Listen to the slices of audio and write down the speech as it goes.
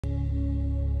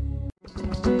Kaya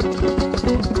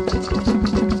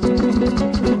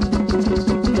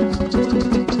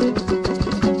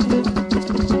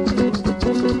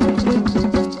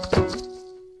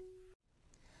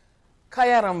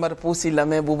rambar pusi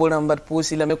lame, bubu rambar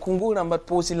pusi lame, kungu rambar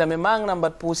pusi lame, mang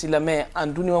rambar pusi lame,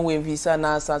 anduni wa wemvisa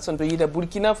nasa, santo yida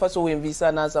Burkina Faso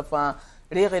wemvisa nasa fa,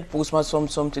 reret pusma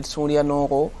som tit suria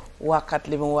noro, wakat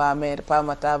levin wa mer pa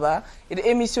mataba, id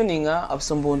emission ninga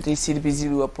absombonti Sid Bi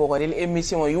Ziri wa pora, il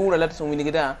emission wa yura lat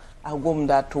sumwinigda,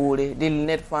 agomda tore, dil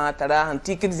net fa tara,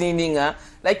 antikit zininga,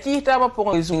 la kita ba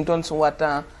pora izungton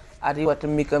suwata, ari wat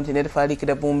mikam tinet fali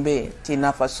kida bombe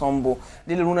tina fa sombo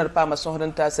dil lunar pa ma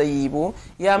sohdanta sayibo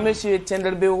ya monsieur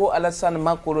tender bewo alasan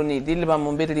makoloni dil ba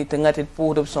mo bedri tangatit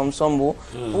pour sombo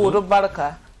pour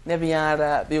barka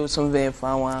nebiara bewo somve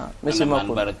fawa monsieur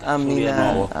makol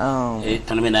amina e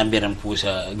tanmena beram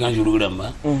pousa ganjuru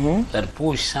ramba dar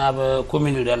pousa saba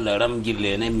commune dal ram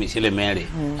gille ne monsieur le maire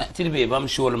tilbe bam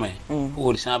sholma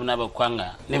pour saba na ba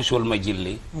kwanga ne sholma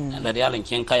gille dar yalan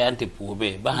ken kayante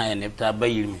poube ba ha ne ta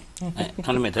bayirme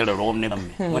tanmeta rom ne bam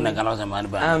wona gala zaman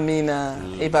ba amina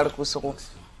e barku soko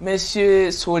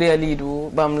monsieur Soria Lidu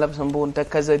bam labsambo ta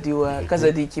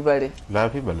kazadi kibare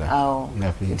lafi bala aw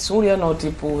Soria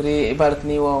noti pour e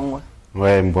barkni wa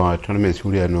ouais bon tanme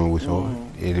Soria no wuso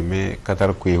e me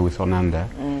katar ko wuso nanda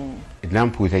idlam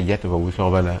pousa jetta ba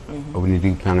wuso bala obni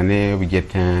dig pangane bi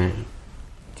jetten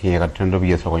ti ratondo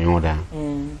bi so nyoda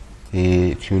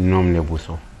e tu nom le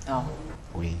wuso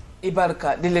oui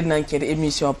Ibarka dile nanke de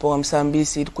émission pour am sambi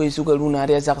sid ko zuga luna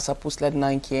re zaksa pusla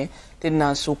nanke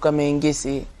tinna suka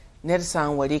mengese ner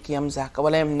san wari kiyam zaka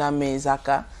wala yam na me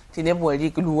zaka tine bo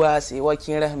wari luwase wa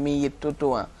kin rahmi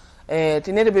yittotowa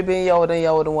tine de bebe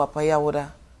yawdan wa pa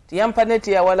yawda ti yam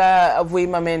paneti ya wala avui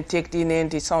mamen tekti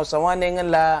nenti sansa wane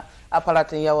ngala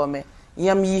aparatin yawame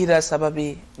yam yira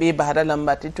sababi be bahada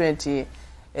lamba ti 20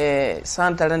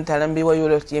 santaran be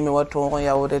wayolo ti me wato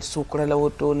yawda sukra la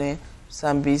woto ne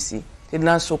sambisi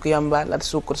tidna sukiyamba la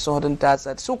sukur sohdan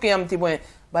tasa sukiyam ti boy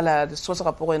bala so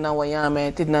saka poko na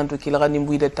wayame tidna to kilga ni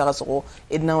mbuide taraso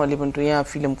edna wali bantu ya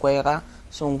film ko yara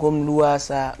son gom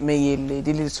luasa meyelle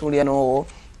dilir suriano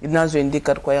idna zo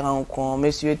indikat ko yara ko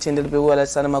monsieur tendel be wala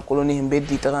sanama koloni himbe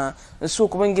ditara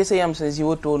suku bangese yam sanzi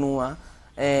woto nuwa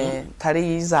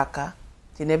tari zaka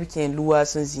tinebi ken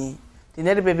luasa zi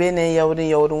tinebi bebe ne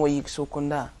yawdin wayi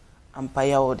sukunda ampa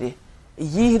yawde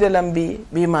yihida lambi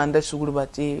bi manda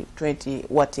sugurbati 20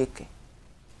 wateke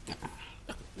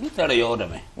ni tara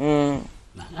yodame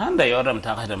anda yodam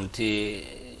ta kadam ti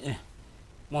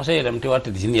mo sai dam ti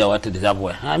watta din ya watta da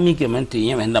zabwa ha mi ke man ti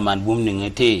yema nda man bum ni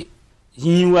ngate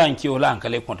yi wan ki ola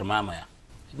kale konta mama ya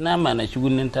na mana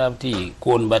sugunin ta ti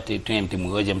kon batte 20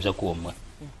 mu wajam sa ko mo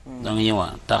dan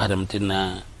yewa ta kadam ti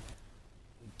na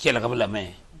kela kabla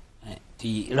me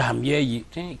ti raham yeyi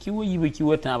ten ki wo yibe ki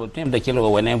wota ba tem da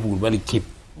kelo wana bul bal kip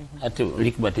ate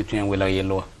rikbati ten wala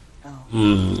yelo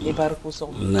e barku so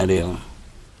na de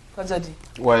kazadi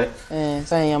ouais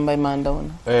sa yamba manda wona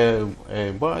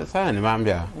bo sa ni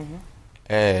mambia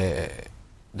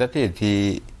date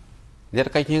ti der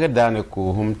ka kinga dane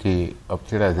ko humti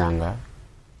optira zanga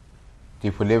ti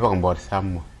fule ba mbor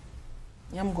sammo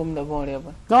yam gomda bore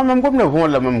ba non mam gomda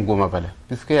vola mam goma bala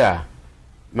puisque ya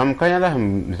mam kanyala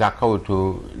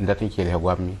zakawto ndatin kele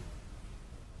gwamni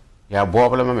ya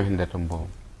bobla mam hindatum bo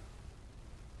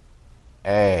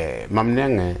mam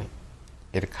nenge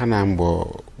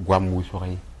kanambo gwamu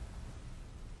soyi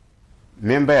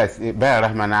memba ya ba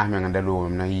rahmana ahmed ngandalo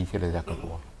mam na yi sele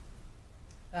zakako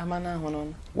rahmana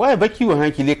honon wa ba kiwo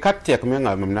hankile katte ko men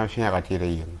mam na fiya ga tele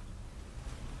yin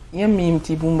yam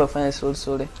mimti bumba fa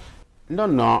sole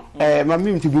non mam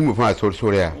mimti bumba fa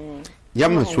sole ya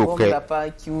yam soke la pa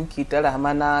kiu kita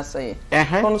rahmana sai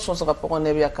ton so saka poko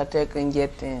ne biya katek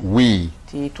ngete oui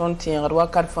ti ton ti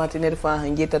ngarwa kat fantiner fa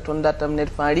ngeta ton datam net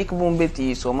fa rik bumbe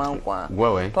ti so man kwa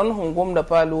ton hongom da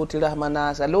pa lo ti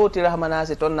rahmana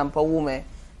sa ton nam pa wume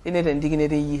ine den digine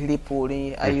de yihri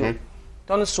pori ayo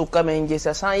ton suka men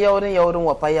ngesa san yawren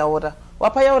wa pa yawra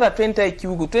 20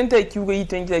 kiugo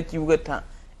yitenja kiugo ta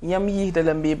yam yi da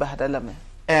lambe ba da lame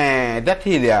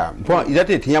datilia bon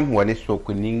idate tiam wani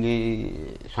soko ningi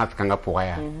sant kanga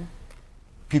poya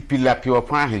pipila pio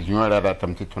pa hejura da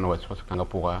tamti tono wa so kanga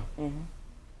poya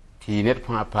ti net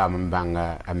pa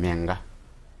mbanga amenga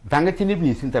banga tini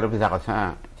bi sin tarabi za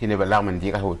ka tini ba la man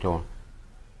di ka hoto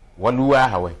waluwa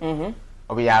hawe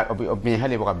obi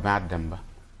hale ba ba damba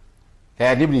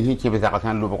ta dibni hin ke ba za ka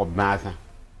san lo ba ba sa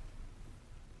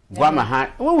gwama ha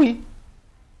oui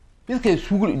puisque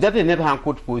sugur date net han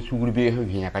côte pour sugur be han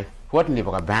vient kai faut ne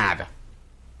pas bada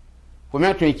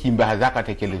comment tu kimba hazaka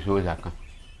te kele chose aka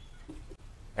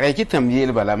Rekitam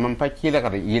yel bala man pa kila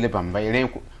ka yel bamba ren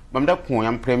bam da ko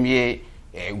yam premier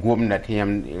gomnati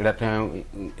yam rata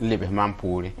lebe man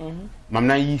pore mam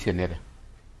na yi se neda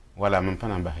wala man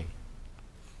pana ba hay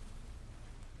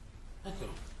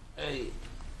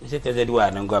c'était des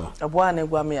douanes ngoma abwane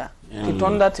gwam ya ti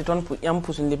ton yam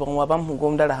pusun libe ngwa bam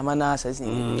gom da rahmana sa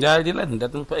zin ya di la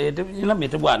ndatun pa e na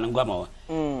mete bwana ngoma wa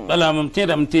bala mam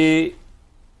tedam te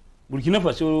Burkina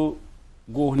Faso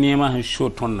go nema han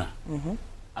shotonna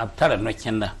ab tara no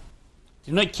kenda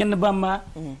ti no kenda bamba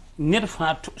net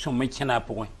fa so me kena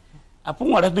po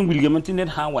apun wara dum bilge ti net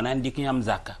ha wana ndikin yam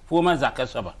zaka fo ma zaka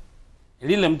soba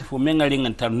lilam ti fo menga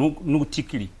ringan tar nu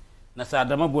tikiri na sa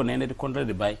dama bona ne de kontra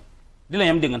de bay dila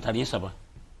yam de ngantar yin saba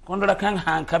kontra kan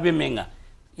han kabe menga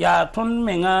ya ton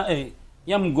menga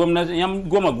yam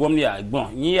goma ya bon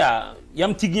ni ya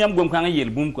yam tigi yam gom kan yel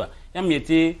bum kwa yam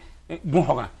yete bon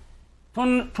hoga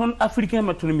ton africain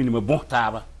ma ton minima bon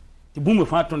taba ti bum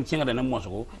fa ton kinga da na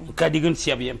moso ka digan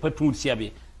siabe pa tu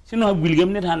siabe sino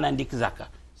bilgam net han ndik zakka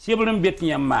sebram bet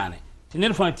yam mane ti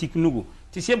net fa tik nugo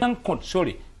ti seban kot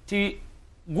sorry ti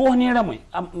go ni ramwe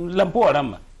lampo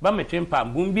ramba ba me tempa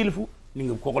bum bilfu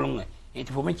ninga kokolonga ti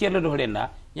fo ma kelo do renda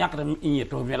yakata inye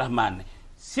to vela manne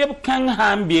seb kan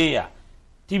hambe ya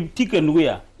ti tika nugo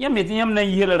ya yam met yam na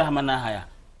yela rahmana haya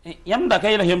yam da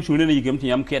kay la yam shune ne yigam ti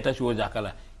yam keta sho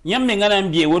zakala yam me ngana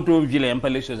mbiye woto vile yam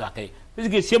pale sho zakay parce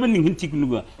que seb ning tik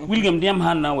nugo wilgam dem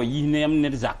hanna wa yine yam ne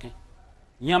zakay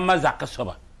yam ma zakka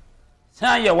soba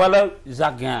sa ya wala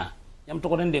zakga yam to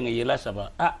ko den nga yela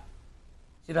saba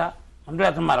sira am do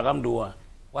ta maragam do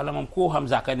wala mam ko ham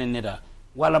zakay ne da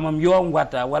wala mam yo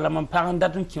ngwata wala mam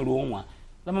parandatun kironwa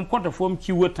la mam konta fom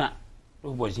ki wota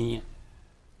do bojinya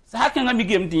sa hakan ga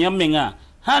migem tin yam menga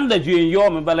handa juyen yo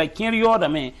me bala kin yo da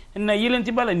me na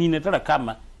yelenti bala ni ne tara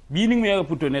kama bi ning me ga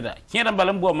puto ne da kin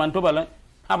bala mbo man to bala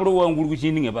habro wa ngurgu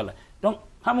ci ninge bala donc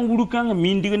ham nguru kan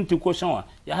min diganti ko sonwa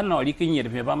ya hanna wali kin yede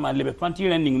fe ba ma lebe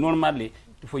pantire ning normale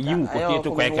to fo yimu ko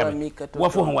teto ko kabe wa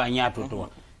fo wa nyato to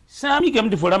sa migem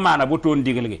de fo ramana boto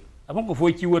ndigelge abon ko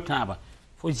fo ki wota ba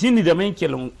fo jini da men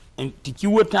kelon ti ki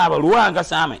wota ba ruwa ga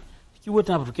same ki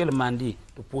wota ba kel mandi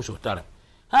to poso tara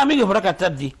ha mi ga faraka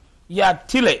taddi ya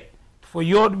tile fo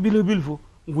yod bilfo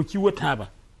ngu ki wota ba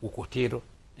ko tero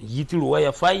yitiru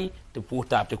waya fai to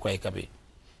pota te ko kabe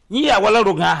ni ya wala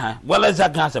ruga ha wala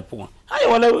zaga sa po ha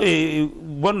wala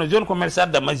bonno jon commerçant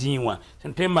da mazinwa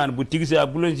sente man boutique sa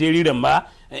boulangerie da ma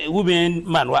uben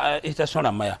man wa station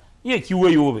da maya ye ki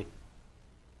wayobe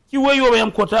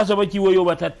yam kota sa ba ki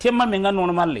wayoba ta temma me ngano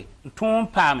normalle ton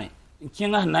pame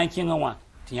kinga na kinga wa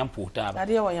tiyam pota ba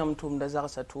ariya wa yam tum da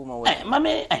zaksa tuma wa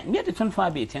mame ne de ton fa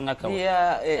be tenga ka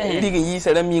ya liga yi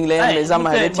sara min la yam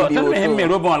zama da tibi wo to me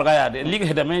robon ga ya de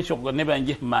liga da men shoko ne ba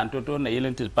ngi man to na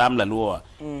yelenti pam la lo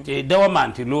te dawa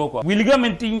man ti lo ko wilga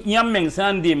men ti yam men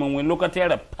sande man wen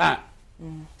lokatera pa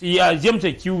ti ya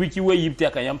jemta kiwi yipte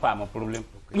ka yam pa ma problem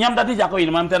nyam da ti jako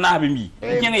yin mam ta na habimi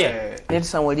kinga ya ne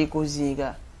san wali ko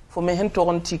ziga fo me hen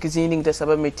toron tik zining da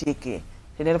sabab metike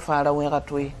tener fara wen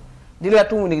ratoi dila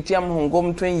tu ni tiam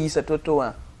hongom twen yisa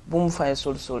totowa bum fa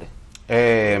sol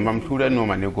mam tura no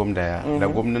mane gom da ya da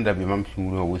gom nan da be mam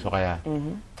suru wo so ya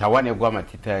tawane goma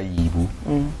tita yibu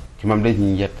ti mam da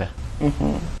yin yetta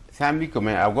sambi ko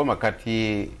me agoma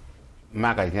kati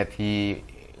maga nyati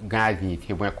gaji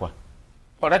ti mwe kwa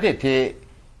ora te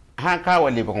han ka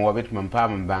wali ko wabet mam pa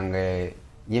mam bange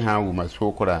ni ha wu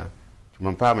masokura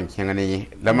mam pa man kenga ne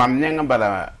la mam nenga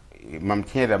bala mam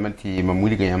tera manti mam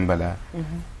wuli ga yambala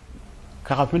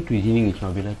ka funtu yini ngi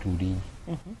chobela tudi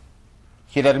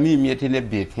kidar mi tene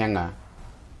be tenga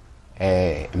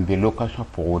mbe location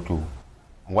poto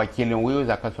wakile weyo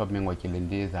zaka so men wakile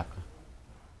ndi zaka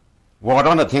wo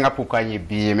don da tenga pukanye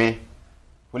bieme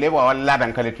kule wa wala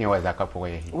dan kale tenwa zaka po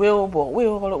ye weyo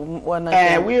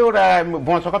wana weyo ra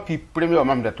bon so ka pi premier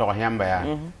mam da to yamba ya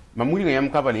mamuri ga yam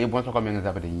ka bale bon so ka men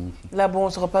zaba de yisi la bon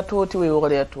so pa to ti weyo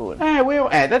ya to weyo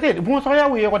date bon so ya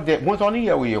weyo de bon so ni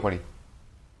ya weyo ko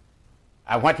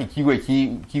awati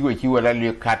kiwe la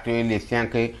le 4 le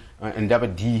 5 ndaba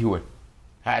 10 ho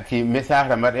ha ti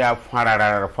message ma ya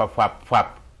farara fap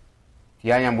ti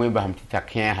ya nyambo ba hamti ta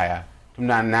ken haya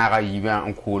tumna na ga yiba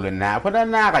an ko le na ko da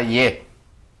na ga ye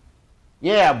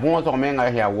bon so men ga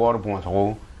ya wor bon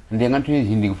so nde ngan tu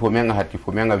hindi fo men ga hati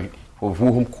fo men ga fo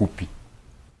vuhum kupi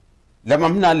la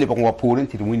mam na le ko porin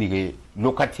ti muni ge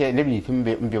lokate ne bi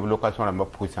timbe mbe location la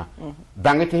mapusa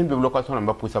bangete mbe location la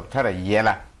mapusa tara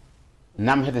yela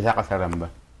nam hede saka saramba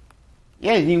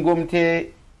ye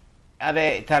jingomte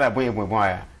are tara boye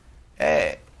moya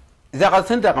zaka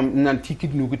senta kam nan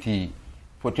tikit nuguti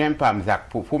fo tempam zak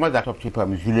fo ma zak top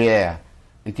tipam julier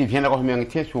nti viena ko men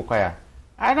te sukaya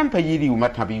adam pa yiri u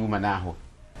matabi u manaho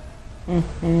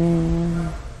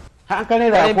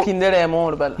hankane da ko pindere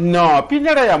mo bal no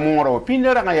pindere ya moro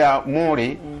pindere ya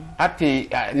mori ati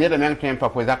ne da men tempa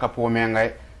po zaka po menga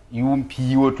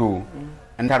yumpi woto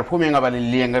andar po menga bal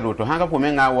lenga do to hanga po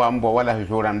menga wa mbo wala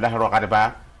joram da ro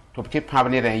kadba to pe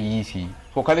pabne da yisi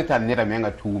ko kale tan ne da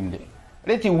menga tumde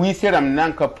reti wi seram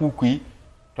nan ka pukui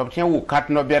to pe wo kat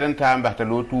no berenta mbata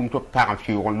lo tum to pa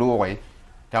fi on lo we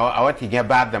ta awati ge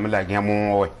ba da mala ge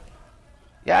mo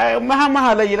ya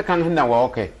mahama la yel kan hinna wa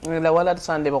okay la wala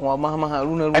sande ba mahama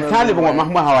runa tali ba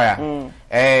mahama wa ya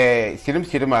sirim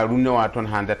runa wa ton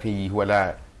handa ti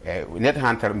wala net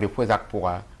hantar be fo zak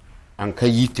poa an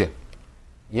kayite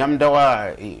yam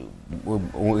dawa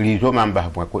rizo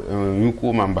mamba ko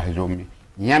yuko mamba zomi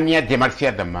yam ya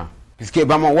demarcher dama puisque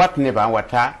ba mo wat ne ba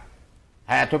wata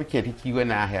haya to ke ti kiwe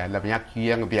na ha la yak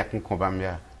yang be yak ko bam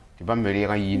ya ti bam mere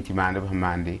ran yinti mande ba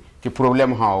mande ti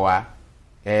problème hawa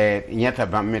nyata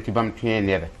bam meti bam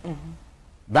tuene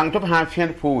bang to ha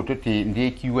fien fo to ti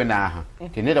ndi kiwe na ha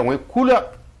ti ne da we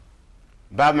kula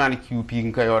ba man QP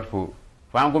nka yot fo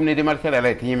fa ngom ne de marché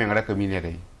la ti men ra kamine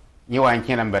re ni wan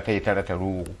kenan ba tay tara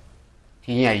taru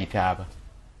ti nya itaba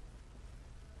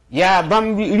ya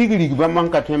bam rigi bam man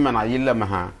ka tem mana yilla ma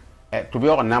ha to be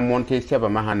on na monte seba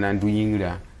ma ha nan du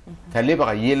yingra ta le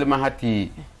ba yilla ma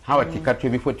hati hawati ka to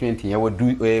bi fo 20 ya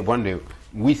wadu bonde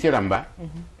wi seramba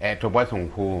to ba son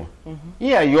ko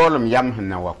iya yolum yam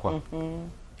hanna wa ko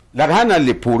la hana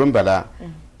le purum bala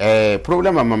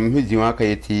problème mam hiji wa ka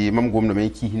yati mam gomna me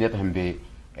ki hinata hambe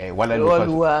wala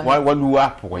waluwa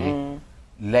poye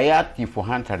la yati fo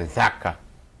hantar zakka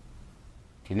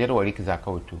tinero wari ki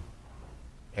zakka wutu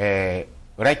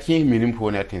raki minim fo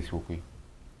na tin sukui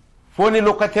fo ni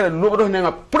locataire lodo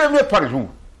nga premier par jour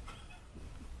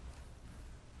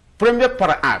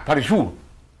par jour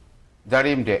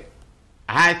darim de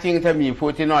ha ting ta mi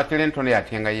fo ti no tren ton ya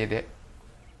tenga yede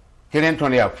tren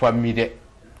ton ya famille de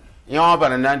yon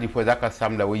bana nandi fo zakka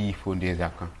samla wi fo de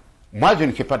zakka moi je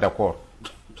ne suis pas d'accord.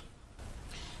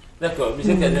 D'accord,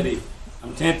 monsieur Kadari,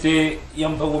 am tete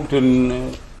yam fa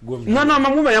gumtun non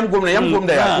mamuma yam gomna ya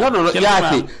non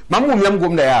ya ti mamuma yam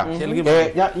gomna ya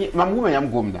mamuma yam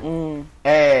gomna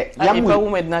yam fa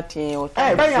gumna nati o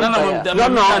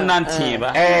non nanti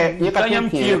ba ni ka yam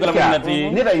ti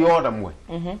ni da yoda mo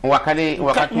wakati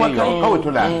yo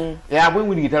kawtula ya bu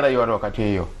wuri tara yoda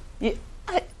wakati yo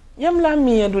yam la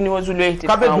mi aduni wazule ti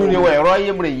ka be duni we ro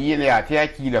yemre yile ya ti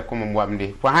akila kuma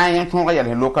mwamde fa ha yan ton ga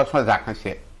yal location zakan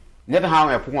se ne da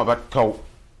ha ya fu ba taw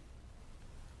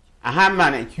aha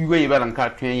man kiwe balan ka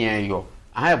twen yo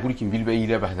aha burkin bilbe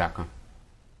yile ba zakan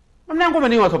mamna ko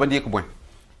mani wato bande ko bon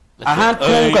aha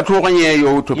tun ka to ganye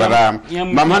yo to bara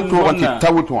mamhan to ko ti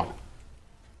tawto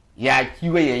ya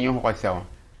kiwe yen ko sawa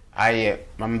aye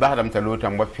mam bahdam talota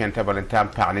mo fenta balan tam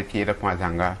parler ti da ko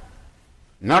zanga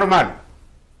normal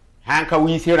han ka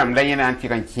wi seram la yana anti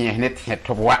kan kin ne te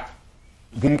to wa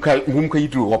gum ka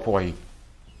yitu wo poy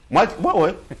mo bo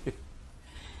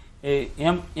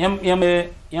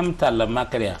yam talla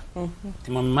makriya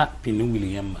ti mam mak pin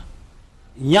William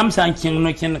yam san kin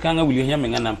no kin kan William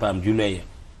ngana pam julaya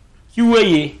ki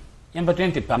weye yam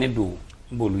patente pam do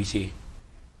mbolu ise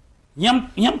yam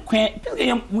kwen parce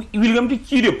yam William ti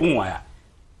kire pon ya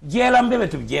jelam bebe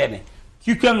to jene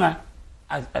ki kanga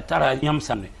atara yam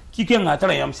samne ki kenga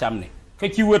atara yam samne ka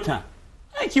ki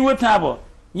wata bo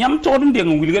yam to dum de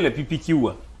ngul gele pipi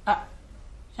kiwa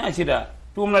ha sida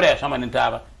tum na re sama ni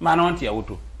taba mana wanti ya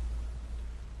wuto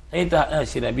ta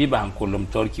sida bi ba kolum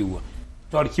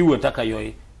torkiwa taka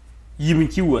yoy yimin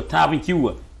kiwa tabin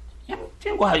kiwa yam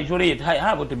tengo ha jore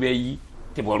ha bo to be yi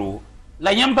te boro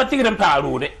la yam patigram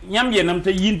paro de yam ye nam ta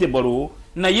yinte boro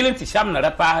na yele ti sam na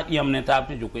rapa yam ne ta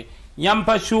to jokwe yam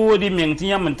pa shodi menti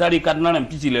yam tari kat na ram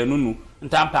pitile nunu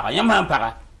ntam pa yam han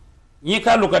para ni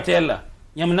ka lokatela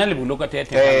yam na le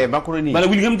lokatete makroni bala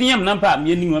William ti yam nan pa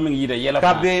mi ni ngam ngi da yela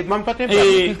pa kabe mam patem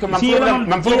puisque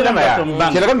mam problème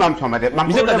ya kelaga mam somade mam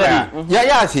problème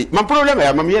ya si mam problème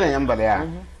ya mam yela yam bala ya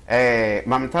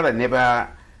mam tara ne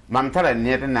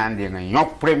da nan de ngai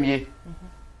yok premier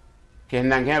ke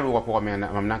nan ga ru ko men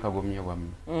mam nan ka gomni gom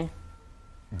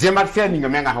demat fe ni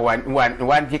ngam nga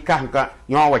wan di ka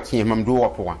nyo wa ki mam do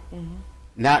ko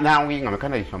na wi ngam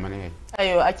kana yi somane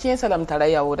ayo a kin salam tara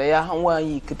ya wura ya hanwa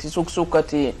yi kiti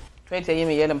suksukati twete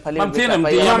yimi yelam pale mam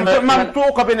to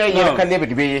ka bene yel ka lebe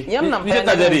be yam nam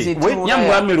pa yam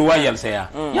wa mi ruwa yel saya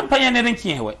yam pa yane ren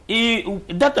kin hewa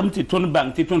datam ti ton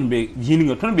bank ti ton be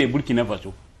yininga ton be Burkina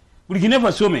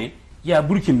Faso me ya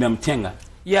Burkina dam tenga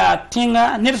ya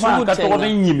tenga ne fa ka to ko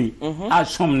nyimi a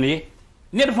somne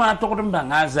ne fa to ko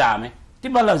banga zame ti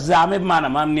bala zame mana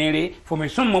mam nere fo me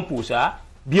som mo pusa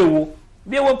biewo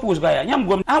be wo pus ga ya yam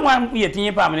gom awan ye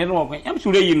tinye pa mene no ko yam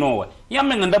sure yi no wa yam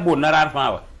men nganda bo na rar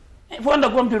fa wa fonda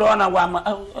gom ti rona wa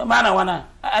mana wana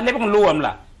ale ko luwam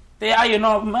la te ayo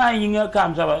no ma yinga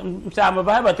kam sa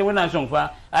ba te wona song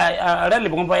fa rele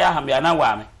bo pa ya ham ya na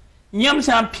wa me nyam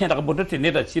sam penda ko boto te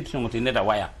ne da chip song te ne da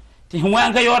waya ti hwa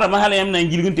nga yora ma hala yam na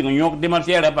ngilgun ti nyok de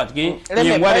marsiere parce que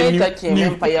ni ware ni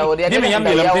pa yawo de yam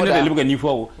de lam te ne de libuga ni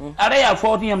fo ara ya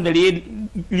fo ti yam de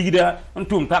ligida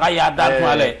ntum pa ya dal to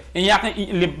ale yak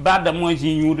li bada mo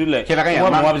ji nyudu le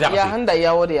ya handa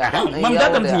yawo de ya mam da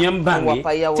tam ti yam bangi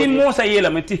ti mo sa yela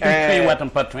me ti twen watam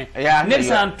patwen ne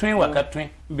san twen wa ka twen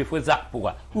be fo zak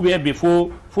pouga ou be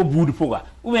fo budu pouga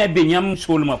ou be nyam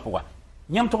solma pouga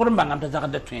nyam to ko mbangam ta zaka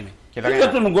da twen me ki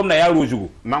to no gomna ya rojugo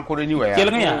man ko ni wa ya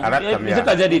aratam ya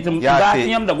zaka jadi tum da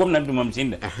nyam da gomna bi mam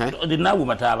sinda de na wu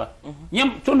mataba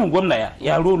nyam to no gomna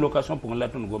ya ro location pour la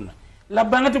to no gomna la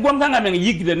bangati gom kanga men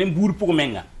yigida ne buru pour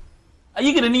menga a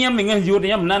yigida ni nyam men jiwoto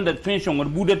nyam nanda tension ngor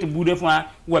budete bude fa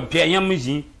wa pe nyam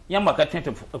ji nyam ka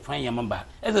tente fa nyam ba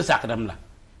eza sakdam la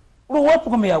ro wo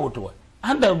pour me ya woto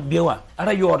anda bewa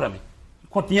ara yorame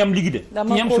ko nyam ligida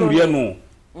nyam suriya no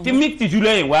ti mikti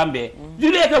julay wambe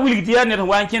julay ka wulgiti ya net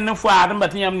wan ken na faada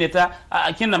mbati nyam neta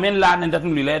ken na men la nda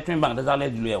tun lilay tun bang da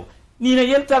zale julay ni ne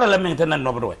yel tara la men tan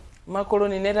nobdo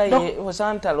makoloni neta ye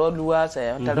hosanta lo luwa sa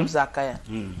ya tarum zakaya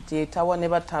ti tawa ne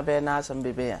ba tabe na san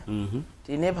bebe ya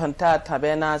ti ne banta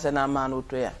tabe na sa na manu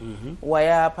to ya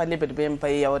waya pale bebe mpa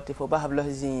ya wati fo ba hablo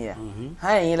zinya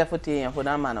ha yin la foti ya fo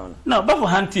na manawna no ba fo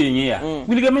hanti yin ya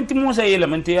wilgamenti musa yela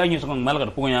mente ya nyi so malga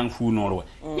ko yang fu norwa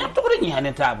ya to ko ni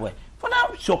hanen tabwe fona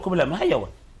sokobla ma yawa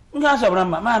nga sabra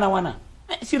mana wana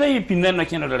sira yi pinna no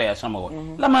keno dole ya samawo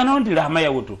la mana on dira ma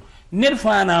yawuto ner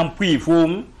fana mpui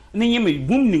fom ni nyeme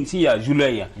bum ning si ya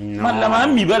julaya man la ma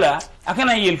mi bala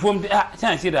akana yel fom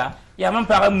san sida ya man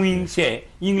para muin se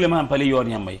yingle man pale yor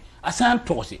nyamay asan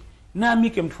tosi na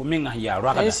mi kem fo menga ya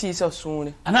raka si sa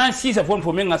sune ana si sa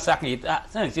fo menga sakni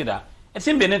san sida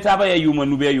etimbe ne taba ya yuma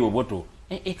nube yo boto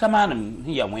e kamana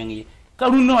ya mwengi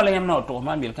karuno la yam no to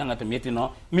ma mil kanga tameti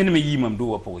no min me yimam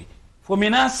do wapoy fo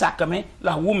mena sakame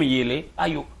la wumi yele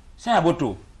ayo sa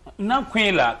boto na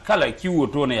kwela kala kiwo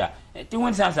to ne ya ti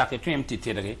won sa sakay twem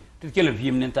titere ti kele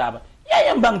vim nen taba ya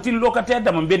yam bang tin locataire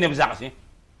da man bene zakase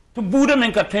to buda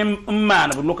men ka twem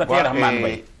man bu locataire man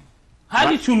bay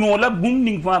hali suno la bum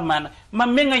ning fa man ma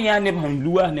menga nya ne ban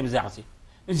luwa ne zakase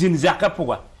jin zakka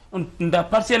pouga nda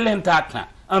parcelle len takna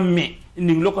amme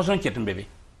ning location cetum bebe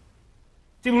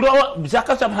ti ro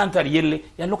zakka sab hantar yelle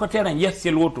ya locataire an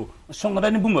yessel woto songa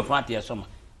dani bumba fati ya soma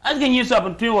asga nyi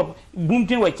sab tuwa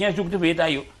bumtin wa 15 jours te ta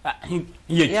yo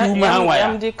ye chuma wa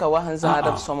yam di ka wa hanza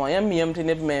adab soma yam yam te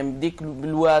ne mem dik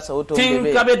luwa sa woto bebe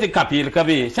tin kabe te kapil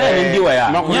kabe sa ndi wa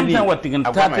ya yam tan watin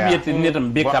ta tabiyete ne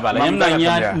tam be kabala yam na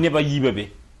nya ne ba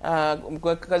yibabe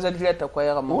kaza dileta kwa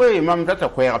ya mo oui mam data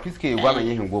kwa ya puisque wa ma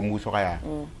yin go muso ya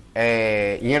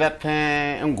nyera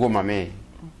tan ngoma me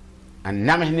an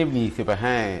nam ne bi se ba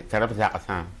ha taraf za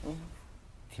kasan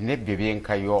ne bebe en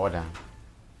ka yoda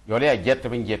yole ya jet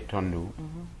ben jet tondo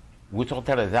wuto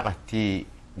tara za ka ti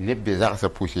ne be za sa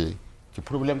pousser ti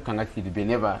problème kan ga ti be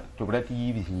ne ba to brati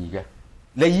yibi siniga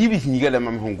la yibi siniga la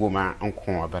mam ngoma an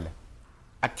kon bala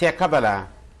atia kabala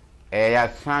ya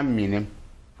 100 minim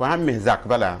fo ha me zak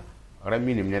bala ra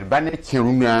minim ne ba ne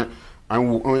cheruna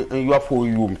an yo fo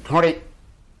yum tore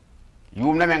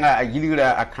yum na menga a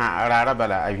giligra akan arara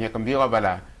bala a kan biwa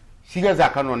bala siga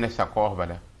zakano ne sako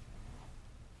bala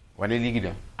wani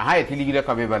ligida a haye ti ligida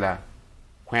ka be bala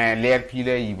kwen ler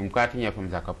pile yibum ka tinya fam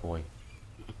zakka poy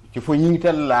ti fo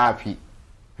nyingtal lafi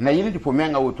na yili ti fo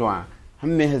menga wuto a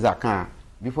hamme zakka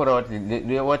before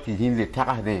wati hinle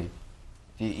takade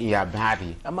ti ya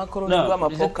badi amma ko ni gwa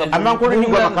mapoka amma ko ni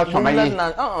gwa ka somayi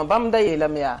bam da yela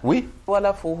miya oui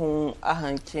wala fo hun a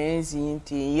han kenzi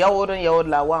ti yawon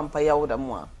la wa ampa yawda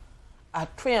mo a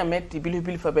twen metti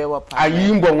bil fa be wa pa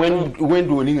ayimbo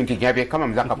wendo ni nti gabe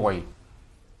kama zakka poy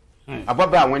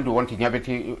ababa wendo wonti gabe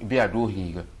ti be ado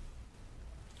higa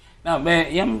na be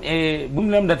yam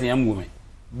bumlam data yam gume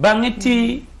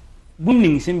bangeti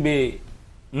bumning simbe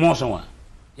mosonwa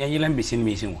ya yilam be sin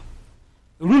mi sinwa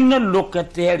runna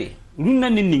locataire runna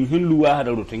ning hin luwa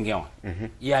hada ro tengewa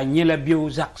ya nyela biyo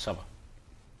zak saba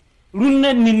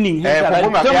runna ning hin tara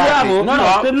tamabo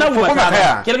no na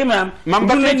wata kelge mam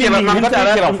runna ning hin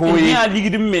tara ya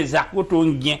ligidim me zak woto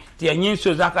ngien ti ya nyen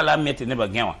so zakala mete ne ba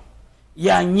genwa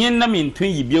ya nyen na min tun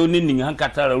yi biyo ning han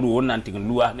katara ro nan tin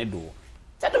luwa ne do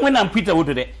tata wena mpita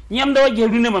woto de nyam da waje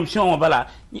runna mam shon bala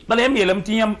yam yelam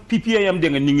ti yam pipia yam de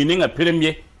ning nga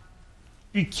premier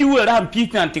kiwe ram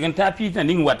pitan tikan ta pitan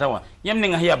ning watawa yam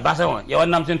ninga ya basawa ya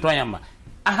wanam sen to yamba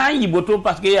aha yi boto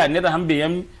parce que ya ne da hambe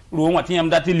yam ro wati yam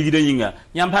dati lida yinga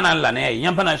yam panan la ne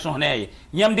yam panan so ne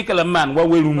yam dikala man wa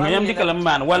weru yam dikala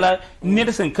man wala ne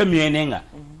da san kamiye ne nga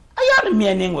ayar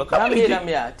miye ne nga ka mi lam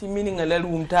ya ti mini nga lal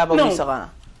wumta ba wisaka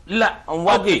la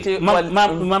okay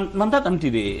mam ta tamti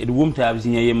de wumta bi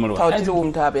sinya yemro tawti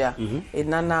wumta ba ya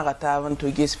idan na ga ta van to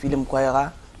ges film ko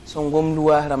ya son gom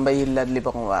luwa ramba yilla le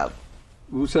ba wa.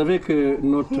 Vous savez que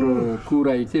notre cour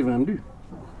a été vendu.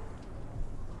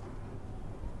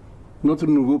 Notre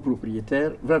nouveau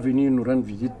propriétaire va venir nous rendre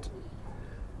visite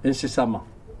incessamment.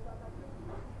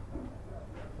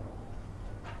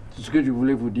 C'est ce que je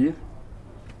voulais vous dire.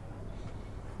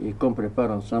 Et qu'on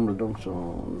prépare ensemble donc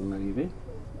son arrivée.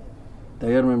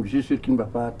 D'ailleurs, même je suis sûr qu'il ne va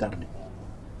pas tarder.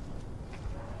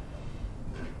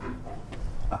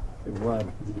 Ah, et voilà.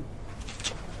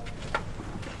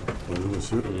 Bonjour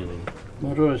monsieur.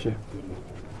 Bonjour monsieur.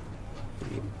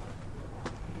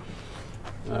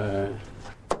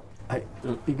 Ay,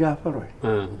 iga faro.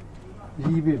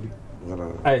 Zibe bi. Voilà.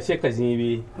 Ay c'est que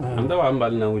zibe. Anda wa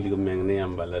ambal na wuli gmen ne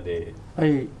ambala de.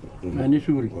 Ay, mani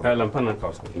suri. Kala pana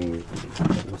kaus.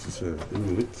 C'est une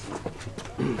minute.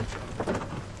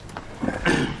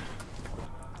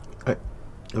 Ay,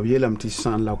 abiyelam ti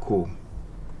san la ko.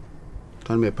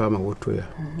 Tan me pa ma woto ya.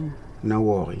 Na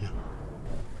wori.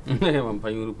 Mam pa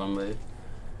yuru pamba.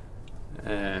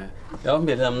 Ya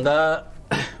mbe lamda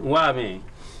wa me.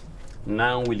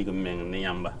 Na wuli gmen ne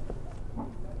yamba.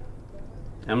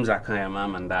 Am zakan ya ma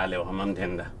mandale wa mam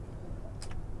tenda.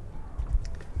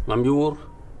 Mam yur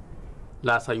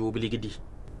la sa yubli gidi.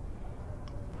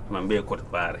 Mam be ko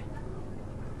bare.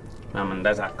 Mam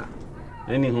nda zakka.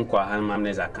 Ni hun ko han mam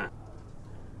ne zakkan.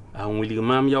 An wuli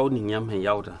mam yaw ni nyam hen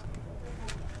yawda.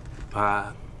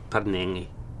 Pa tar nengi.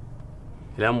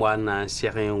 Lam wa na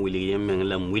seren wuli yemen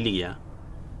lam wuli ya.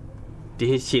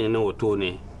 Di sing no to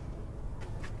ne.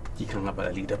 Qui kan nga bala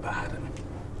ligda bahara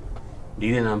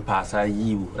di nan pasa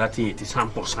yiwu rati ti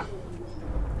 100%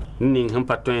 ning han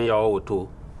paton ya auto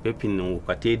be pinu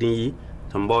pate din yi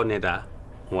tambo ne da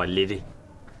walide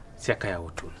seka ya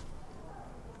auto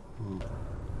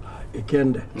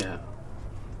Ekende. ya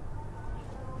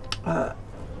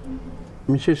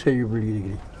Monsieur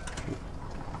Sayubli.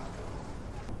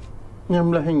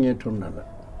 Nyam la henge tonala.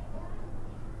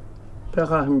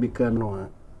 Pera hambikano.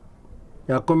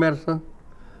 Ya commerçant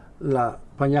la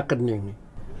pagnac nengi.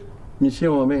 Monsieur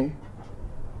Omé.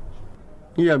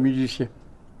 Il y a musicien.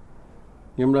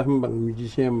 Nyam la hambang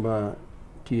musicien ba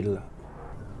tila.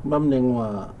 Bam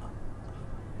nengwa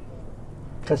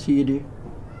kasidi.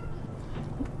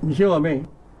 Monsieur Omé.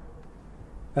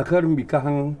 Akarum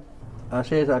bikahang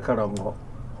ase akarango.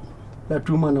 La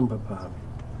tuma namba pa.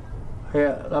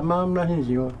 Haya la mam na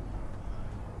hinziwa.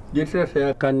 Jetse se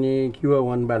akani kiwa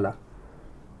wan bala.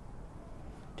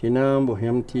 Tina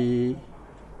bohyamti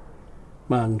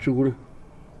man sugul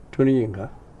tuni yinga.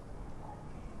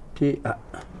 Ti a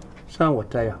san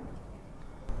wataya.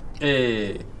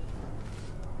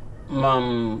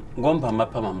 mam gompa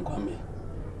mapa mam gombe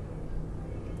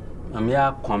am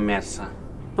ya commerçant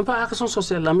on pas action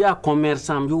sociale am ya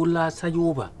commerçant yo la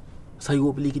sayoba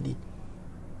ligidi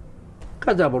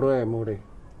Kaza boro e mooré.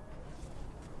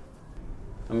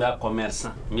 am ya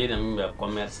commerçant mi dem ya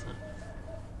commerçant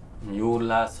yo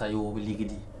la sayoba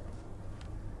ligidi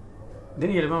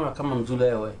den yele mama kamam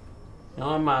zula we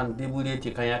ya man debouler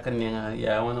ti kan yakan ne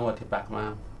ya wona wati pak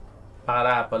ma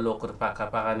para pa lokor paka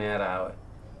para ne ra we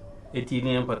eti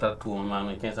ni empata tu ma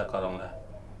me kensa karonga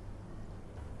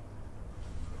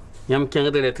yam kenga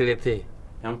de retraité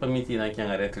yam pamiti na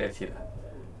kenga retraité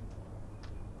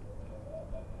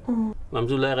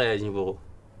mamzula ga yaji bo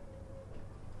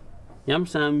yam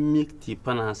sam mikti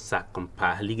pana sakam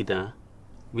pa ligda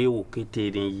we wo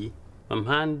kete den yi am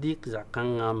handik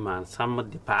zakanga man sam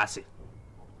de passé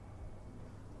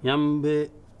yam be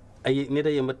ay ne da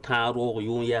yam taro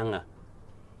yu yanga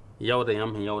yawda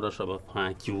yam hin yawda so ba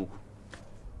fa kiwu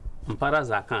mpara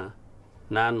zakan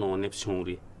na no ne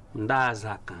psonri nda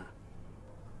zakan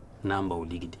na mba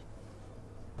uligidi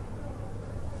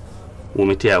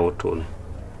umeti auto ne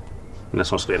na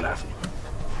sonsre la fi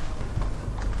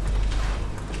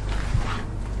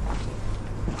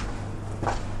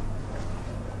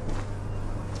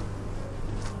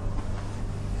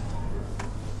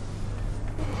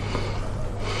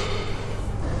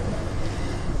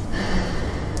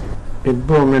E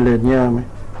bon me le niame.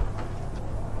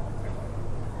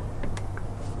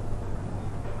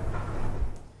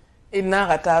 Ina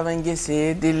gata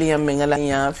vangese delia mengala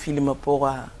ya film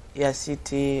pora ya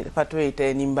city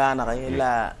patwete nimbana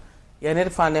la ya net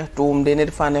faner tum de net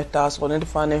faner tas ko net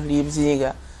faner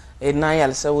libzinga e na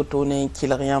yal sa woto ne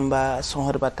kilar yamba son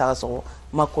har bataso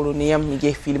makoloniyam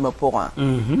nge film poa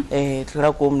e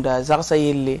tra kom da zarsa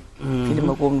yelle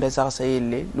film kom da zarsa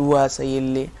yelle luwa sa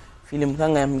yelle film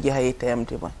kanga nge hayta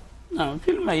yamte ba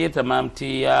film yeta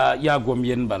mamti ya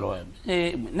gomyen balo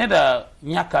ne da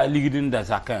nyaka ligidin da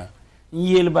zaka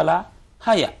yel bala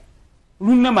haya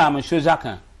lunna mama sho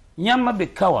zaka nyamma be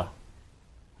kawa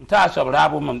ta so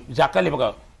rabo mam zaka le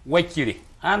baka wakire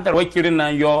antar wakire na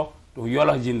yo to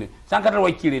yola jinde sankata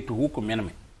wakire to hukum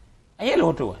menme ayel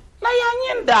hoto la ya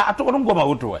nyenda atoko ngoma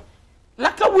hoto la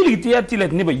ka wuli ti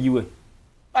atilet ne ba yiwe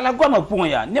bala goma punga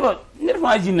ya ne ba ne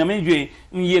fa jinna me jwe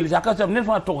yel zaka so ne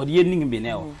fa to ye ningi be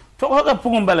newo to ko ka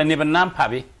punga bala ne ba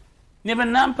nampabe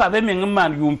me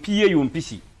ngman yum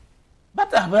pisi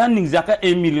bata ba ning zaka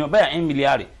 1 million ba 1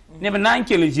 milliard ne ba nan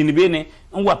kele jini be ne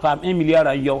on pam 1 milliard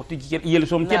yo ti yel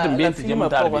som ketum be ti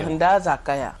jamta be nda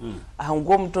zaka ya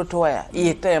hangom to ya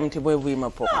yeta yam ti boy wi ma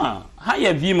po ha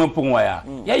ya vi ma po ya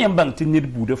ya yam bang ti nit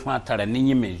bu de fa tara ni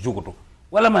nyime jugudo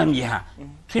wala mam yi ha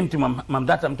timti mam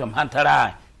datam tam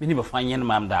hantara bi ni ba fanyen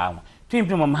mam da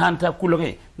timti mam hanta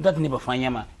kuloge dat ni ba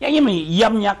fanyama ya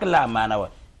yam nyak la mana wa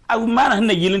aw mana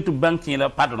na yelin tu bank ti la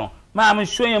padron mam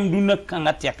shoyam dunna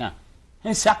kanga teka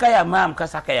en sakaya mam ka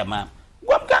sakaya mam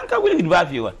gwam kan ka wili ba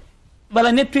fi wa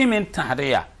bala ne treatment tare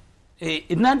ya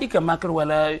nandi ka makar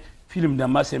wala film da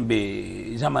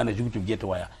masembe zamana jugutu geto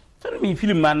waya tan mi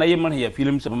film man na yeman ya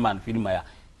film sama man film ya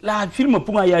la film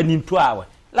punga ya nin toawa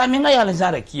la mi nga ya la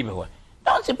zara kibe wa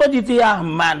donc c'est pas du tout ya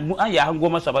man mu ya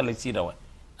ngoma saba la sida wa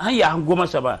ya ngoma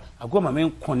saba agoma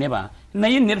men koneba na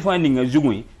yin ne fa ninga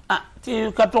jugui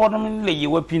ti ka to no min le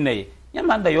yewa pinaye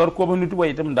yamanda yor ko bonu tuba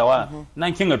itam dawa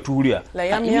nan kinga turiya la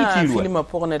yam ya film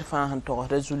pour net fa han to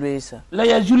resulesa la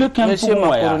ya jule kan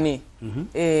pour ya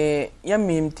yam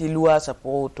mimti luasa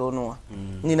po to no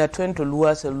ni na twento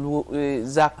luasa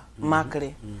zak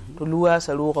makre to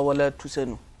luasa lo wala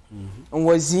tusenu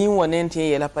wazin wonen te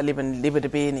yela paliban libe de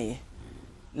bene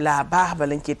la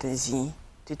barbalan ketanzi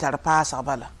ti tarpasa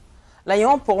bala la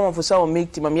yon pour on faut ça au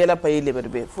mec ti mam yela paye libe de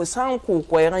be faut san ko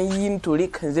ko ran yin to ri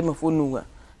kan zema fo nuwa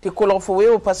ti kolor fo we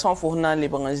o passant fo nan le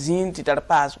bangazin ti tar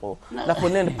pasro la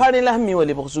ponen parle la mi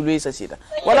wala brzulwe sa sida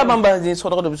wala bamba zin so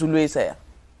do brzulwe sa ya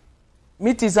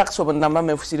miti zak so banda ma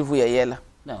me fusiri fu ya yela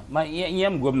no ma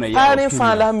yam gomna ya parle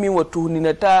fa la mi wato ni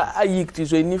na ta ayikti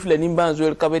zo ni fla ni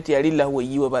banzo kabeti ya rilla wa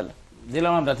yiwa bala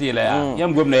dila mam dati la ya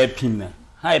yam gomna ya pinna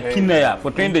hay pinna ya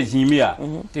fo tende jimia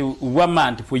te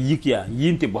waman te fo yikya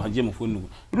yinte bo hanje fo nugo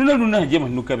duna hanje mo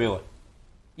nukabe wa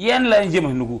yen la hanje mo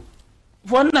nugo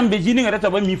fo nan be jini ngata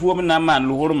ba mi fo na man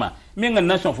lu horma me ngan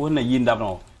nation fo na yinda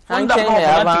no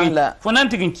fo nan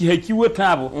tikin ki haki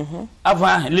wotabo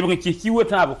avant libin ki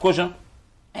wotabo ko jon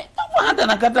fo hada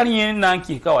na katar yin nan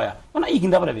ki kawaya ona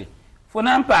yikinda brabe fo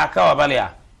nan pa kawa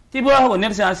balya ti bo ho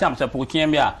ne sa sam sa po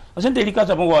kiembia o sen te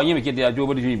likasa bo wo yime ke de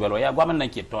ajobo de balo ya gwa man nan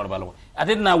ke tor balo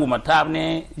atet na wu matab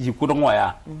ne jikudo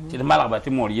ngoya ti de malaba ti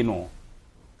mor yino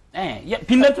ya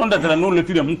pinna ton da tra no le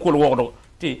tire mun ko wo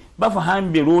te ba fa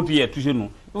hambe roti ya tujenu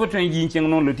ko ton yin chen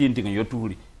non loti ntin yo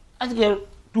turi aske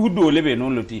tu do lebe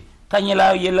non loti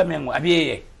kanyela yela mengo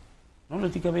abiye non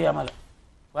loti ka be yamala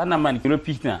wana man kilo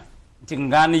pikna tin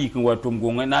ngani yikin wato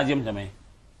ngonga na jem same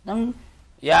dan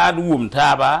ya duwum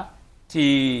taba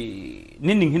ti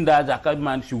ninin hinda za ka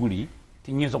man shuguri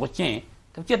ti nyi so ko chen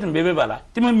ta chetin bebe bala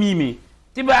ti ma mimi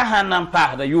ti ba hanan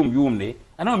pa da yum de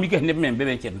ana mi ka ne men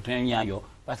bebe chen ton nya yo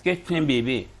parce que fin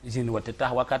bébé jin wata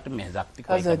ta wakat me zakti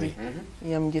ko azadi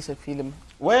yam gisa film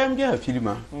wayam ge film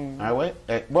ah ouais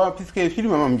bon puisque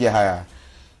film mam ge haya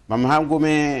mam ha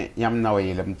gome yam na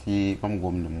wayelam ti mam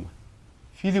gom num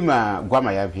film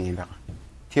gwama ya vinda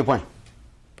ti point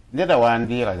ne da wan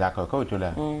di ra zakko ko to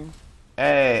la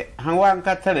han wan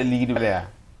ka tare ligi ya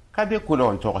ka be ko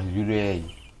lon to ko jure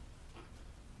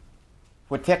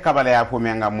fo te ka bala ya po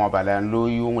menga mo bala lo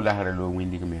yung la har lo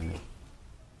windi menga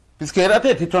puisque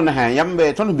rate ti ton ha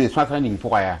yambe ton be swata ning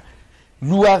poya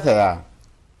luwa sa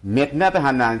metna ta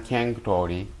hanan keng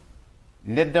tori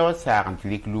nedda sa kan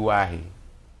tlik luwa he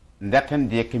ndatan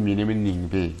de ke mini min ning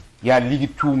be ya ligi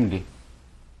tumde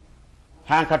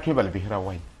han ka tubal bi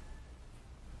rawai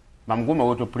mam goma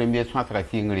woto premier swata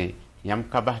singre yam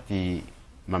ka bahti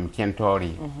mam ken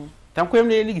tori tan ko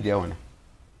yemne ligi de wona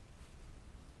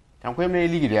tan ko yemne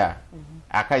ligi de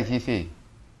akai sisi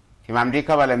ti mam de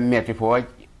ka bala meti fo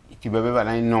ti bebe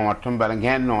bala no tumbala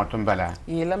ngen no tumbala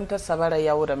yelam ta sabara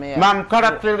yawra me ya mam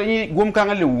karakter ni gum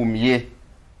kan le wumye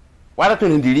wala to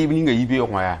ndiri bi nga yibe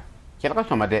ko ya kel ka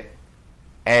soma de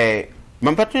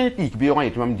mam patri ti bi ko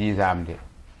yitum di zamde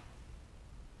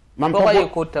mam ko ay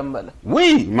ko tambala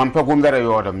oui mam pa gum dara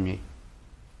yodam mi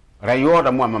rayo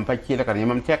da mo mam pakile kan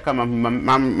mam tekka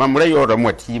mam rayo da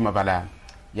mo ti ma bala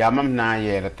ya mam na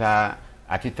ye ta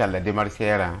atita la de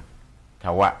marcera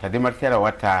ta de marcera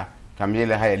wata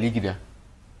tamyele haya ligida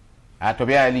a to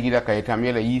biya ligida kay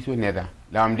tamyele yiso neda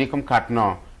lam de kam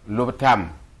katno lobatam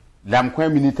lam ko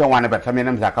minita wana ba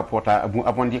tamenam zakapota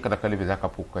abon di kada kale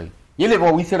zakapukai yele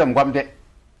ba wisiram gwamde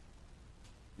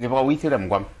le ba wisiram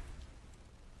gwam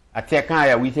ateka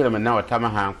ya wisiram na wata ma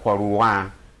ha kwaruwa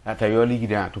ata yo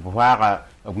ligida to fara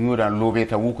abunyura lobe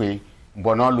ta wuke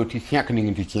bono loti siak ni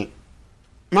ngi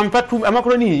mam patu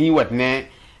amakroni yi watne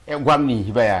gwamni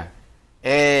hibaya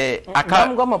aka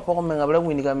ngoma poko menga bla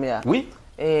wini gamia oui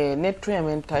ne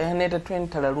twementa ya ne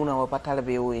twentala luna wa patala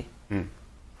bewe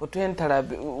fo twentala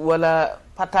wala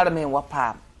patala men wa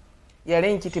pam ya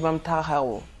renki ti mam ta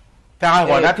hawo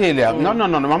na tele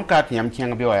non mam ka ti yam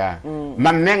kianga bewa ya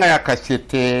mam menga ya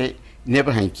kasete ne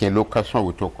ba hanke location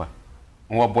wuto kwa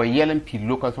on boy yelen pi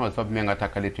location so menga ta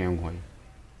kale tengo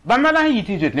ba mala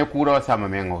yiti jet ne kura sama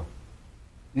mengo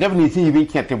ndeb ni si bi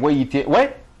kete boy yite ouais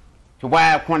to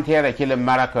ba kontere kele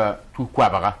maraka tu kwa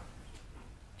baga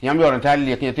yam yo ta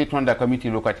le kete tonda committee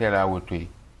locataire a woto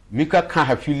mika kan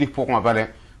ha fili pour ma bale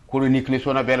chronique le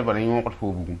sona bel bale yon ko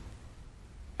fo bugum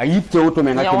ayipte woto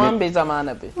menga ya wan be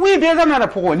zamana be oui be zamana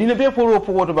pour ni ne be pour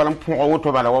woto balam pour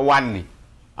woto bala wa wanni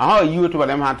aha yi woto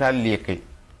balam ha ta le ke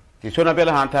ti sona bel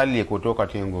ha ta le ko to ka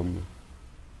tengo mi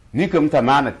ni kam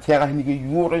tamana tera ni ge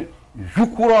yore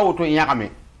jukura woto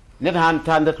yakame net han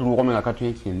ta ndat ru ko menga ka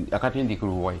tenkin akati ndi ko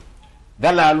woy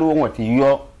dala lu ngoti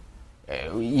yo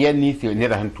yenni se ne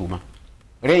da hantuma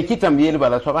re kitam yel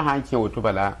bala so ba han ke woto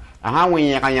bala aha wen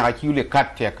ya kan ya kiule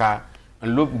katte ka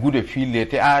lo gude fille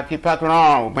te a ti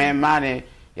patron ben mane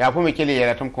ya fo me kele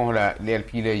yela tam ko la ler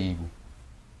pile yigu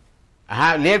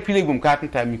aha ler pile gum katin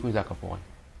ta mi ko zaka fo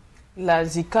la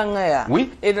zikanga ya oui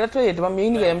e da to yede mam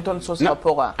yini ga yam ton so sa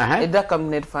pora e da kam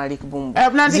net falik bumbu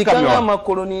zikanga ma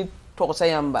koloni to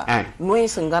sayamba no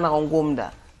isingana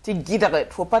ngomda ti gidare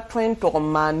fo pas train to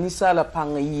ma ni sala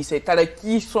panga yi se tala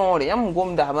ki sonre yam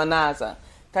gomda manasa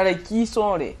tala ki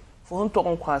sonre fo to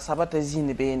kwa sabata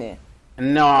zine bene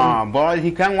no bo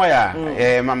hikan waya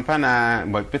mam pana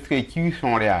bo peske ki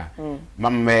sonre ya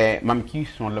mam ki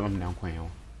son la mam nan ko yo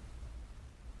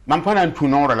mam pana tu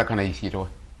nora la kana yisi to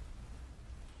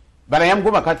bala yam go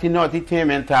makati no ti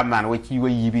temen ta man wo ki wo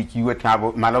yibi ki wo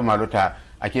tabo malo ta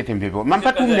akete mbebo mam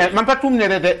patum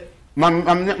ne de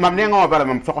mam ne ngo bala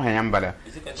mam to ko hayam bala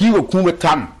ki wo kuma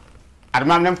tam ar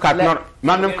mam nem kat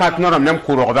nor nem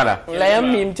ko ro bala la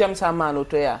yam mim tiam sa malo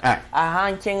to ya a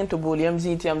han ken to bol yam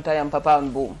zi tiam ta yam papa on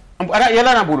bo ara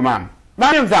yela na bul mam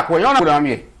nem zakko yona bul mam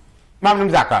ye mam nem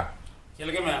zakka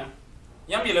kelge mam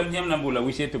yam yelam yam na bula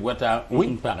wi se to wata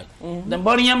un pare dan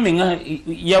bor yam minga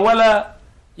ya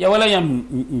wala yam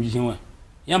mjiwa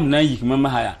yam na yik mama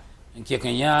haya ke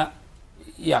kan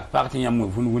ya parti yam mo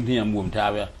vun yam mom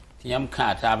tawe yam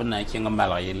ka ta bana ke ngam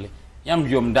mala yelle yam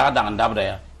jom da dabda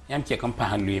ya yam ke kan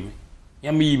pahan luime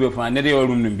yam yibe fa ne de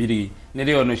yorum no bidi ne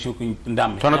de ono shukun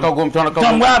ndam tono ka gom pa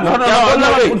gwam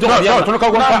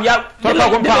yam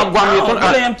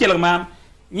ke lam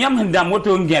yam ndam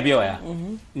woto ngebe ya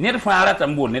ne fa ara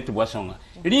tambo ne to wasonga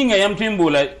ringa yam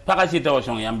timbola pakasi ta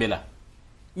wasonga yam bela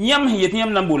yam yeti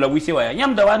yam nambola wise wa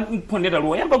yam da wan ponde da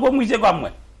ro yam ba gom wise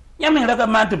gwamwe yam ngra ka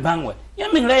mant bangwe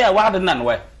yam ngra ya wada nan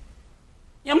wa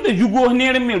yam da jugo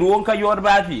ne me ro ka yor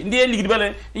ba fi nde ligid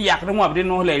bale yak da mo abde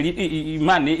no le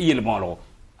man ne yel bon lo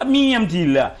ami yam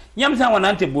tilla yam sa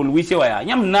wana te bol wise wa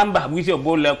yam namba wise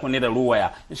bol la ko ne da ro wa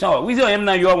ya so wise yam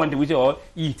na yo wante wise o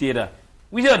yitera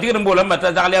wise digir mbola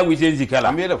mata zakala wise zikala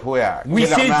am yela foya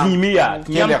wise zimiya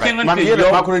yam kengan te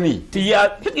yo makroni ti ya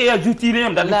tike ya jutire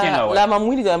yam da kenga wa la mam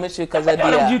wili ga monsieur Kazadia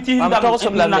mam to so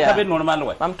blam na kabe normal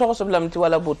wa mam to so blam ti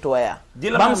wala boto ya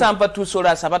bam sam pa tu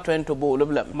sura sabato ento bo lo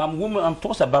blam mam gum am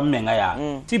to sa bam menga ya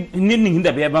ti nin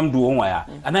hinda be bam do wa ya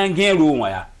ana ngen ro wa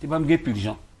ya ti bam ge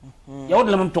purgent ya wad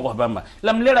lam to ko bamba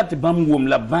lam lera ti bam gum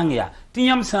la bang ya ti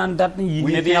yam san dat yi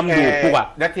ne yam do ko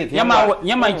wa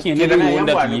yama kin ne do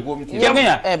wonda ti kenga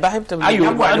ya ba hebta ayo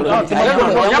yam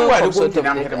wa do ko ti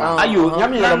nam hema ayo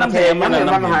yam ya nam be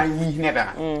man ha yi ne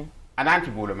da ananti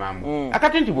bolo mambo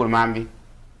akatinti bolo mambi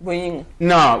boyin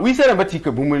no wi sere bati ke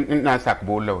bum na sak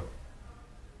bolo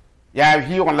ya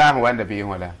hi on la wanda be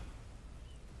wala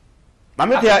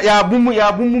mamete ya bum mane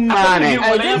bum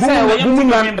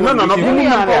mane no bum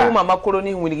mane mama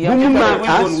koloni wili ya yam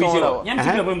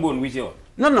bon wiso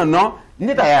no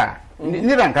ni da ya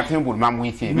ni ran ka tembul mam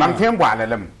wisi mam tembo ala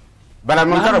lam bala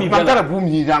mam tara bum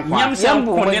ni jan kwa yam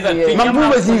ko ne da mam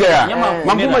bum ziga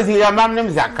ya mam nem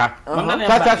zakka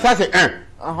ça c'est un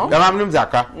da mam nem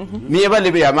zakka mi ba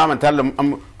lebe ya mam tal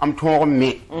am to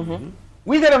me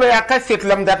wizara ba ya ka set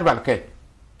lam dat balke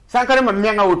sankare ma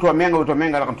menga wuto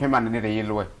menga la kan man ne de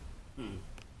yelwe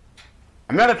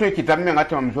amara to kitam menga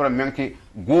to am sura mengti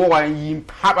gowa yim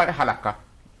haba halaka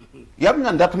yam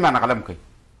nan dat man kalam kai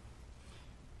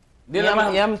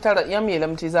yam tara yam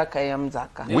yelam ti zaka yam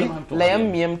zaka la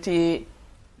yam ti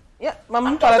ya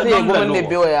mam tara de gomen de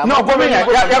beoya no gomen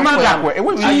ya man zaka e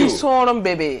won ayi soron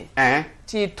bebe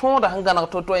ti ton da hangana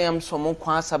to yam so mo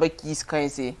kwa sabaki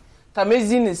skanse ta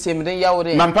mezini semden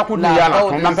yawre mam pa kudni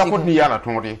yala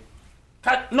ton de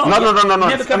no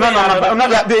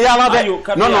de yala de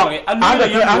no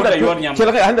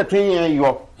anda twin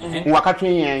yo waka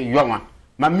twin yo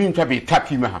ma min tabi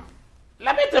tapi ma ha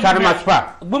la beta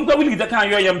sarmaspa bum ka wili da kan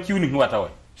yo yam kiwni wata wa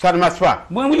sarmaspa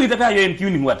bum wili da kan yo yam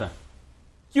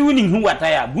kiwni wata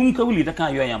ya bum ka wili da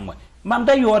kan yo yam mam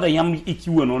da yo da yam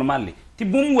ikiwo normally ti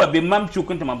bum wa be mam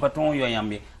chukunta mam paton yo yam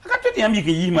be aka to yam yi ke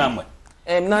yi mam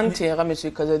nanti ya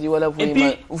monsieur Kazadi wala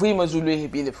vuima zulu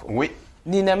hebile fo oui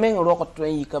ni na men roko to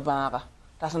yi ka baga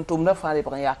ta san tum na faale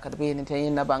ba ya kadbe ni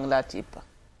tan na bangla tipa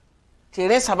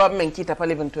tere sabab men kita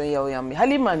pale ben to yaw yammi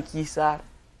haliman kisa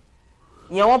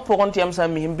nyawa pogon tiam sa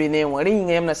mi himbe ne wari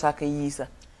ngem na saka yisa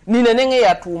ni na nenge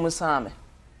ya tu musame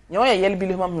nyawa ya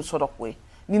yelbile mam so dokwe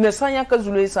ni na sanya ka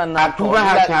zulu sa na tu ba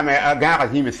ha chame ga ga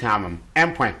himi samam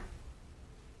un point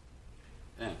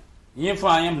yin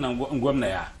fa yam na gwamna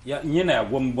ya nyina ya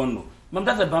gwam bonno mam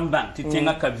da bamban ti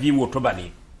tenga ka vi woto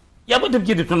bale ya bo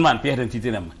de tun man peden ti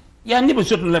tenam ya ni bo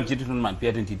sotun lam ti tun man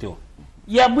peden ti to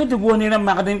ya bo de goni na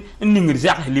magden ningir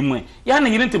zak limwe ya na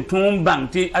yirin ti tun bang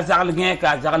ti azal gen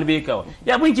ka azal be ka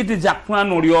ya bo ti zak plan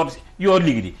no yor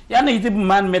ligdi ya na yiti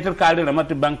man meter kalde na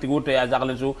mat bang ti goto ya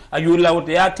azal so ayu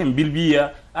lawto ya tem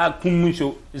bilbiya a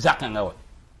kumusho zakanga wa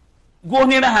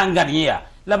goni na hangar ya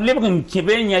la lebgan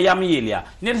kebe nya yam yelia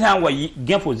ne san wa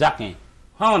genfo zakin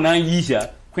ha na yisha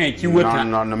kwen ki wota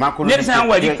ne san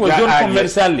wa di ko zone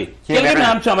commercial le kelge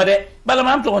na am chama de bala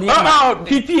mam to ya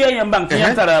ppa yam bang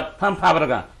yam tara pam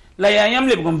pabraga la ya yam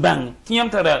lebgan bang yam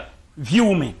tara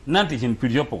view me nanti jin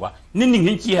purjo pourquoi nini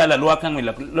ngin ki hala lo kan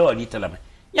la lo di talame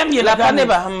yam yela ka ne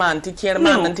ba hamman ti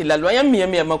kerman nanti la lo yam mi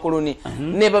makoroni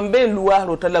ne bambe luwa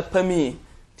ro tala pami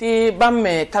ti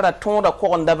bamme tara tonda ko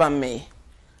onda bamme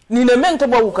ni na men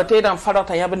taba wukate dan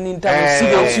farata ya ban ninta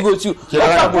sigo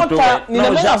ka konta ni na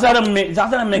men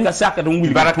zakara me ka saka don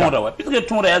wili tonda wa pitke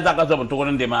tonda ya zaka zo to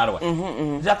gonen de marwa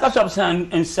zaka so san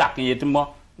en sak yetimo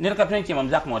ne ka tun ki mam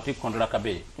zaka mo te kontra ka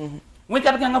be won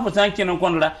ta kan ga fosan ki non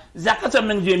kontra zaka so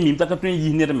men je mim ta ka tun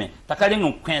yi ne me ta ka ren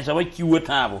kwen so wa ki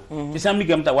wota bo ti sam mi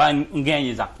gamta wa ngen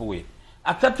yi zakpo we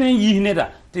akatun yi ne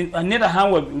da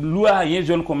han wa luwa yen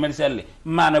zone commercial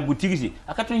mana boutique si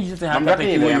akatun yi ta han ta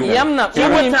ki yamna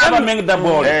ta ba men da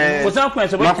bol ko san ko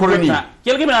so ba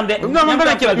kelge mi amde non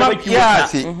ba ki ba ki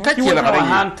ka ki la ba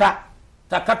han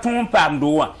ta katun pam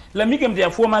do wa la mi gem dia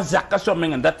fo ma zakka so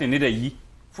men da ne da yi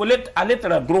fo let a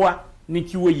letra droit ni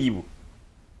ki wo yibu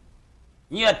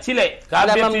ni atile ka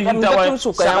be ti hinta wa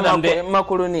sa de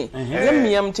makoroni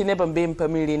yam tine ban be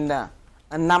mpamirinda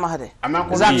annama hade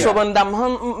zak so bandam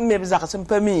me zak sam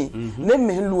pami ne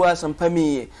me luwa sam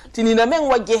pami tini na men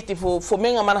wajehti fo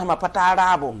men amana ma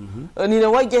patarabo ni na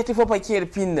wajehti fo pakier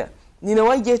pinda ni na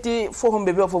wajehti fo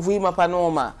hombe be fo vuima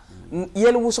panoma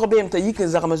yel wuso be mta yike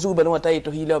zak ma zuba no tay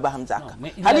to hilo ba ham zaka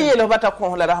hali yelo bata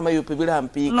ko la rahma yu pibira ham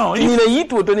pi ni na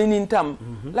yitu to ni nintam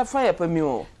la fa ya pami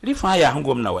o li fa ya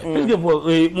ngom na wa parce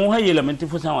que mo hayela menti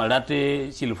fo san wala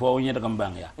te silfo nya daga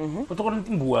mbang ya fo to ko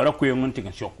mbuwa ra ko yon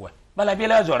tinga shokwa bala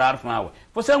bela zorar fa wa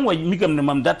fo san wa mi kam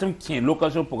mam datum ken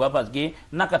location pour parce que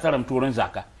nakataram toron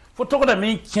zaka fo to ko da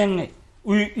men ken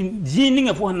jini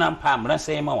nga fo na pam ra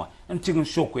sai mawa antigin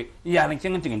shokwe ya ran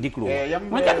ken antigin dikro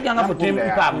mo ka ga fo tem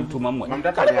pam to mamwe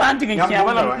kala ba antigin ken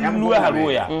bala luwa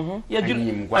haroya ya jur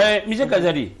mi se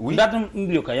kazari datum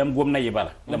nglio ka yam gomna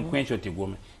yebala lam kwen shoti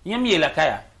gomna yam yela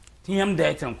kaya tin yam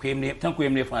da tan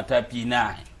kwemne fa ta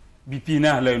pina bi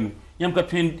pina lanu yam ka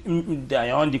twen da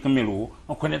ya on dikmelo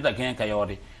on connaît da ken ka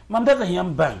yode mam da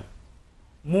yam ban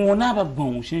mo na ba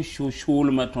bon shin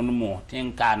shol ma ton mo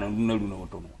ten kana na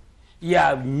to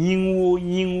ya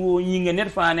nyinga net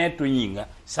fane to nyinga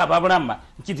sabab ramba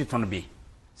kiti ton be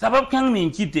sabab kan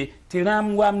min kite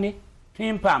tiram wamne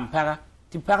tin pam para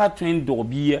ti para twen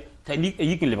dobiya ta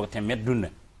yikin le bakta met dunna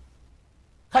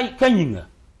kay kanyinga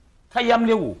kayam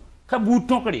lewo ka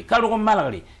buton kare ka ro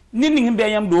malare ninni himbe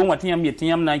yam do wati yam yeti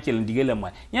yam na kel digele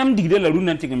ma yam digde la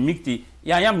runan tin mikti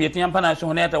ya yam yeti yam pana so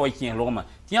honeta wakin roma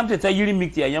ti yam ta yiri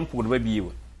mikti ya yam pugo ba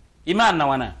biwa iman na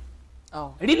wana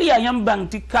rili ya yam bang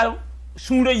ti kal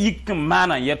sura yikin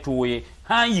mana ya toye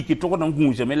ha yiki to ko dan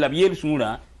gunje me lab yel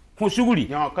sura fo suguri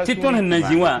ti ton na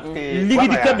jiwa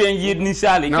ligidi ka ben yid ni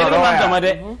sale ke man kama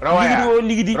de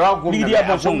ligidi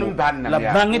abon son la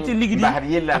bangeti ligidi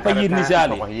apa yid ni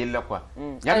sale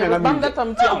bam da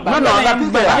tam ti am non la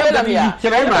piste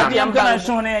yam kana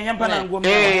sone yam pana ngom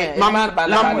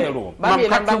bam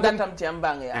da tam ti am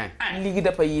bang ya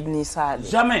ligidi pa yid ni sale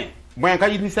jamais bon ka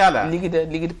yid ni sala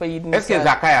ligidi pa yid ni sale est-ce que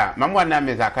zakaya mam wana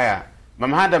me zakaya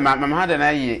mam hada na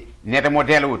yi ne da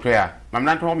model wuto ya mam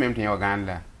nan to mem tin yo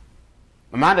ganda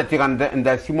mam hada tiganda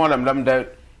nda simolam lam da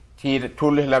ti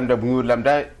tolle lam da bunyu lam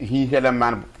da hi helam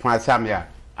man fa samya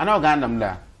ana ganda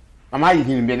mla mam hayi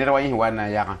hin be ne da wayi wana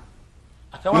ya kan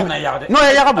atawana ya de no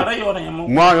ya ka bu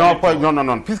mo yo po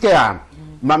non puisque ya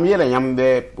mam yela yam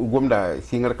be gomda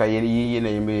singar ka yi ne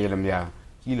yimbe yelam ya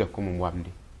kila ko mum wamde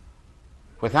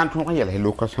ko san ton ko yela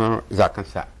location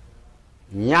zakansa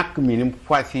nyak minim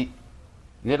fasi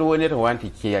ne do ne to wanti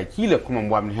ke ya kila kuma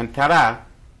mwamni han tara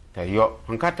ta yo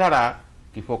han ka tara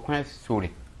ti fo coin sore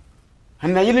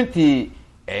han na yelenti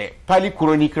pali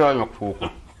chronique ro yo foko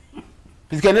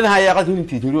puisque ne ha ya ka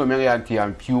tinti duro me ya ti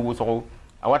am piu so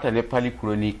awata ne pali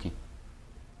chronique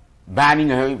bani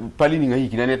nga pali ni nga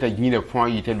yiki ne ta gine fon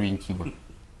yi te luin kibo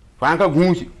fa ka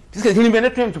gunsi puisque jini be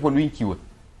ne tem to fo luin kibo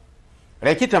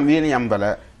rekitam yene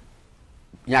yambala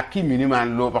nyaki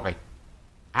miniman lo bakay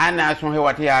ana son he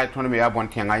wati ya ton me ya bon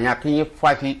tenga nya kin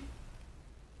fati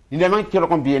ni le man kilo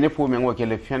kon biene fo men wo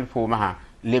kele fen fo ma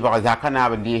le ba zakana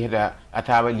ba ndi heda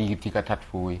ataba li tika tat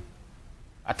fo wi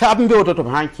atab mbe to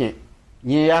hanke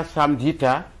ni ya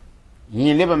samdita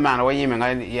ni le ba man wa yeme nga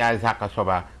ya zaka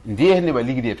soba ndi ne ba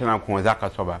ligide tan ko zaka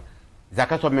soba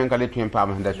men kale tuen pa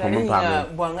ma nda so mun pa ma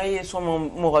bo nga ye so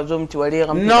mo gazom ti wali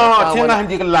ram no tinga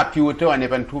handi la piwoto ane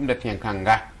ban tum da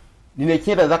tenkanga ni ne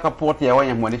kida zaka porte ya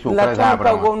wanya mwani sokra za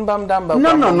abra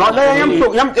no la yam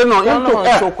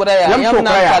sokra yam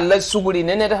na kala suguri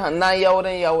ne da na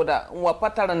yawda wa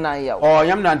patara na yaw o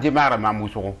yam na dimara mamu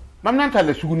so mam nan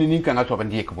tala suguni nin kan aso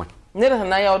bandi ko ne da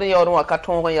na yawda wa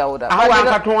katon yawda wa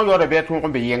katon yawda be ton ko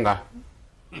be yenga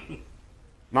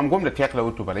mam gom da tekla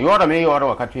wutu bala yawda me yawda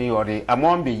wa katon yawda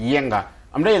amon be yenga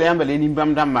am da yamba le nin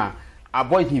bam damma a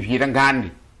boy ti fi dan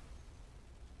gandi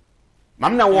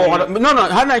mam na wo no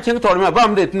hana kin to ma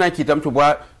bam de tna kitam to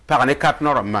bwa parane kat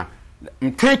no ramma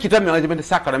mtwe kitam me ngajbe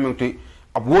sakara me to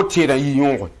abote da yi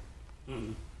yongo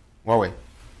wawe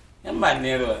yamba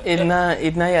nero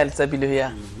idna ya alsabilo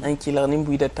ya an kilar nim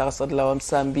buida tarsad lawam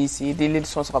sambisi dilil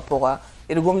sons rapport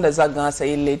e gom da zagan sa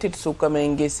ile tit su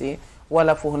kamengese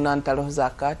wala fu nan talo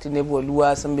zakati ne bo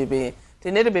luwa sambebe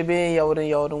tenere bebe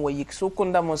yawren wa yik su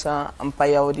kunda musa ampa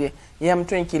yawde yam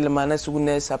twen kilma na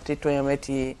sugune sapti to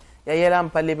yameti ya yela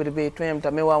ampalle berbe to yam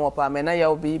tamewa wa pa mena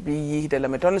yaw bi yi de la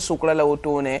meton sukla la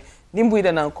wotone nimbu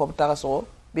da nan ko taraso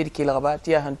bir kilaba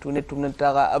tiya hantune tumna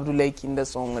tara abdoulaye kinda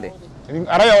songre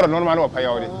ara yawra normal wa pa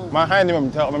yawde ma hani mam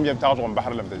ta mam jeb ta to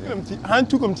bahar lam ta han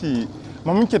tu kom ti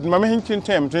mam ket mam hin kin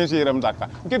tem ten jeram zakka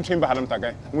ket tim bahar lam ta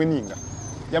gay weninga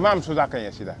ya mam so zakka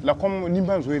ya sida la kom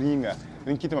nimba zo ringa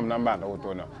rin kitam nam ba la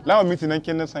wotono la wa miti nan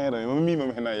ken na sayra mam mi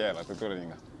mam hena yela to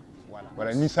ringa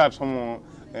voilà ni sa somo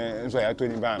zoya to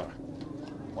ni bana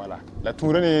voilà la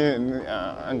tour ni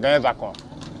ngaya zakon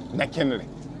na kenre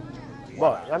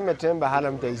bon yamme temba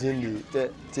halam te zindi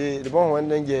te bon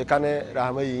wanda nge kane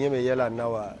rahama yi nyeme yela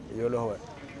nawa yolo ho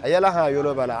ayela ha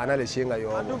yolo bala anale shinga yo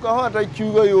duka ho ta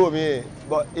kyuga yo me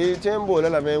bon e tembo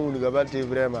la me wuni gaba te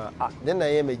vraiment den na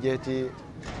yeme jeti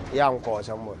yan ko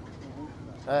sammo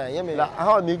yeme la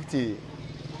ha mikti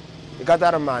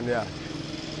ikatar man ya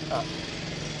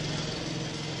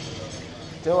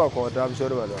tewa ko dam sor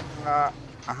balo a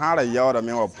hara yawda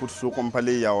me wa put su kom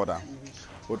pale yawda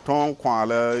o ton kwa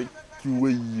la kiwe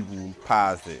yibu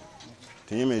passe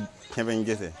timi keben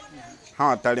gese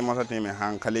ha tali mo sa timi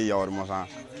han kale yawda mo sa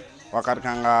wakat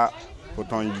kanga o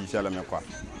ton yi sala me kwa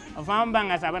avant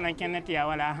banga sabana kenati ya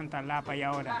wala han tala pa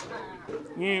yawda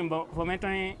ni bo fo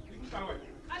meton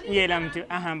yelam ti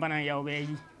ahan bana yawbe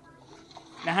yi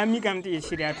la hami kam ti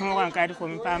shida ton kan kai fo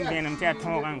mi pam benam ti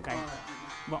ton kan kai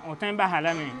bon autant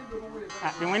bahala me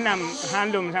de wonam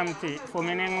handum samti fo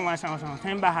menen wa sanson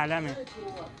tan bahala me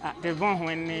de bon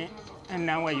wonni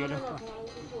na wa yolo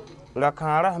la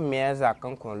kara me za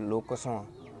kan kon lokoson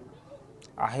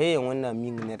a he wonna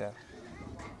mingne da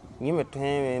ni me tan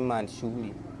me man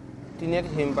shuri tinet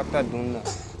hem bata dunna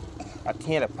a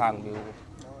tiere pang be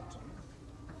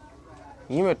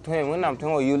ni me tan wonnam tan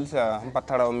o yulsa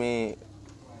patara me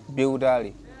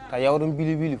beudari ta yawdum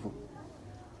bilibili fu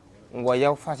ngwa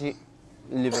yaw fasi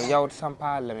libe yaw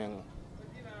sampa lemen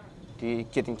ti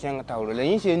ketin kenga tawro la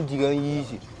yin sen digan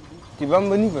yisi ti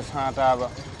bamba ni ba sata ba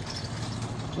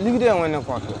ligde wona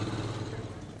ko to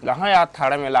la ha ya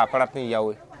tarame la paratin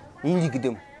yawe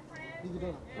yigdem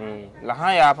la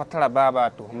ha ya patara baba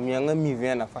to mi nga mi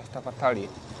vena fasta patari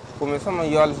ko me sama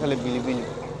yol sala bilibili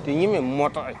te yime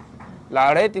moto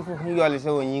la rete fu yol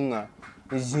sa wonyinga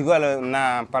jibala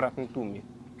na paratin tumi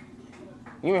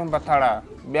yime patara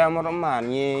be amoro man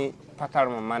ni patar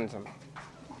ma mansam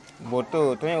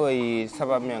boto to yoy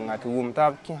sabab me ngati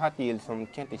wumta ki hatil som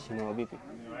kente sino bipi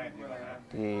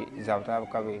te zawta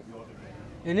ka be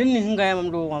ini ni hinga ya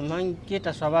mamdu man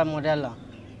kita soba modela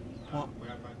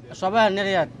soba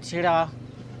neria sira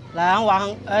la ang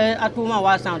wang atuma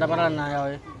wasang da barana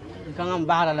ya kangam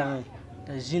bahara la me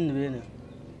ta jin be ne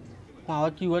kwa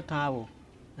waki wata bo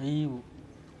ayibu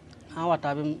ha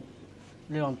wata be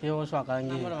leon peo so ka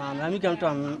ngi mi kam to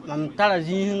mam tara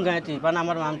jin hinga ti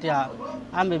panamar mam ti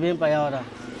ambe be pa ya ora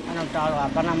anam tara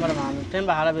panamar mam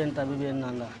temba hala be ta be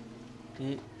nanda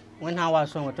ti wen ha wa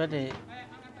so to te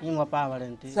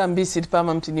Sambi Sid pa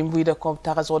mam ti nimbuida kom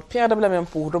taras wot pierre bla même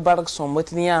pour bark son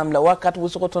motni am la wakat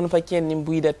wuso ko ton pa ken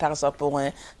nimbuida tarsa pour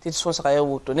ti so sa ya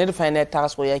wuto ne fa ne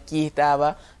taras ko ya ki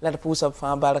taba la pusa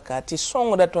fa barka ti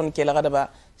songo da ton ke la ba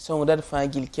songo da fa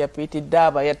gil ki apeti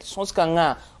daba ya son ska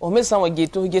nga o me sanwa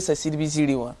geto ge sa Sid Bi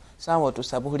Ziri wa sa wato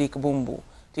saburi k bumbu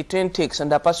ti 20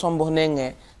 sanda pa sombo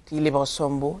nenge ti liba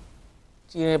sombo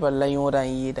ti ne ba la yora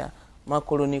yida ma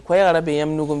koloni ko ya rabe yam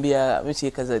nugum biya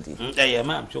monsieur Kazadi ya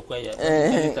ma am ko ya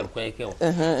tar ko ya kew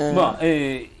bon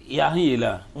ya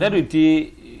hila dadu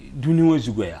ti duni wo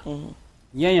zugoya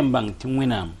nyayam bang ti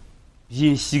winam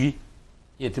yin sigi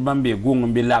yeti bambe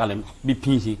gongum bi laglem bi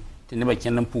pinsi ti ne ba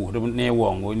kenan pu ne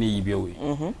wongo ne yibewi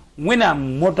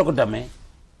winam moto ko dame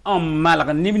am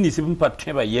malaga nibni sibin pat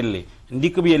teba yelle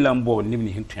ndiko bi yelam bo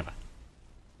nibni hin teba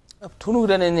tunu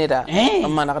da ne da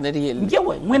amma na ne yel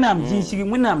jewe wenam jinsigi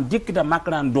wenam dikda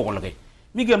makran dogolge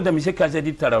mi gam da mi se kaza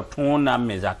di tara ton na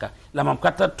mezaka la mam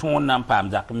kata ton na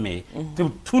pam zak me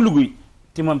tulugui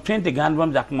ti mam tente gan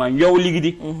bam zak ma yow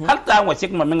ligidi halta wa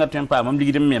sek ma menga ten pa mam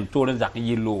ligidi mem toren zak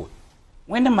yello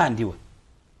wenda mandiwa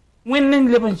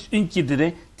wennen leben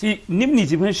inkidre ti nimni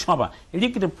ti ben shoba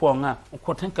likide ponga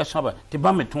ko tan ka shoba ti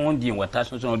bam ton di wata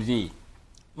so di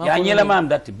ya nyela mam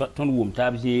da ti ton wum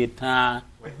tabje ta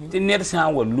ti ner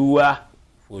san wa luwa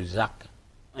fo zak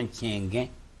an chengen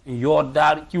yo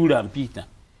dar kiuram pita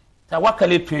ta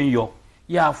wakale twen yo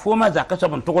ya fo ma zaka so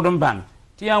ban to godon ban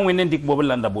ti an wenen dik bobo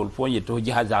landa bol fo yeto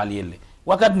jihazal yelle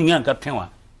wakat ni ngan ka tenwa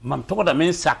mam to goda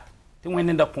men sak ti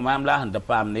wenen da kuma am la handa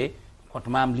pam ne ko to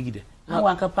mam ligide an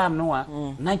wan ka pam no wa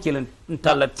na kelen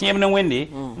ntalla tem na wende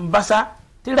mbasa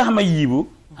ti rahma yibu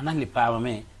anan li pam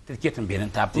me ti ketan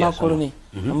benen tap ma koloni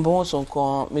mbon son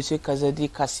ko monsieur Kazadi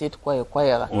cassette kwa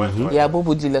ya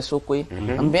bobu dila sokwe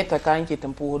ambeta kan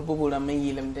ketan pour bobu la men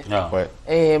yilemde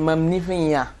mam ni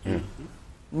finya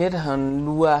ned han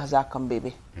luwa zakam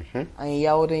bebe an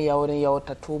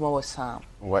yawta tuma wa sam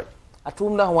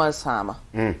atum da wan sama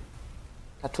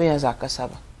atoya zakka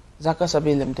saba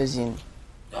lemta zin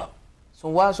so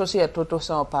wa so se toto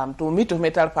sa pam to mito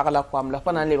metal par la kwam la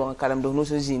pana le ban kalam do no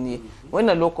so zin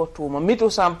wena loko tuma mito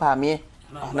sam pam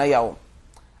na yaw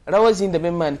rawa zin da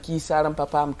men man ki saram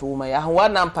papam tuma ya wa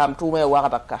nam pam tuma ya wa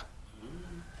dakka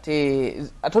te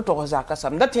atoto ko zakka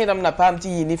sam da te nam na pam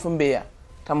ti ni fumbe ya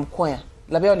tam koya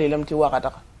la be ole lam ti wa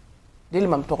dakka dil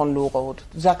mam to kon lo ko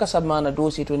zakka sam mana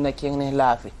dosi to na ken ne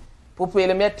lafi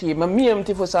popele metti mam miyam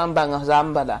ti fo sam banga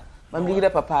zambala mam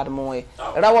ligida papa moy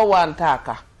rawa wan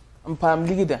taka pam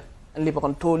ligida li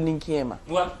bakon tol nin kema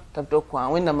tab to kwa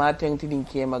wenda ma teng tin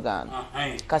kema gan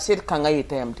kaset kanga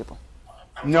yita yam tipo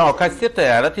no kaset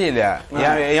ya ratela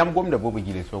ya yam gom da bobu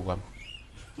gile so gom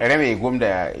reme gom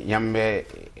da yambe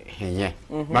henye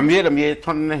mam ye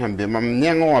ton ne hambe mam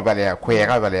nyengo bale ya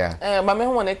kwera bale ya mam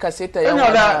ho ne kaset ya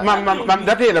no da mam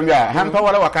datela ya ham pa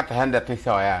wala wakata handa tin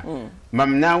so ya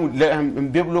mam na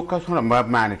be location ma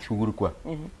mana chugur kwa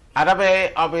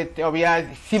arabe ya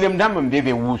silem dam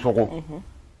bebe wusoko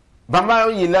bamba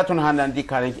yilla ton handa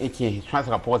ndikare eke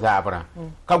swasa poza abra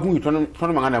ka gungi ton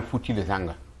mangana futi le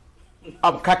sanga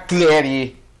ab ka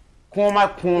cleari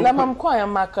kuma la mam ko ya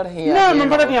makar hiya na mam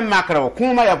bada ya makar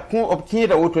kuma ya kun obti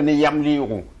da woto ne yamli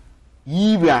ko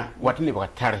yiba watni ba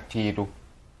tartido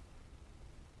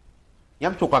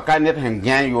yam to ka net han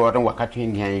gyan yo don wakati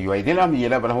gyan yo idela mi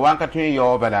yela bala wakati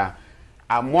yo bala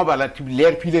a mobala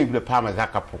tibler pile bi pama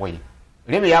zakka pokoy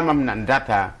reme yamam nan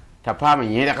data ta pama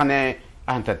yele kane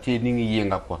anta tiningi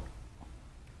yenga kwa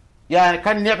ya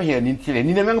kan ne ba nin tile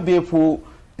ni ne be fu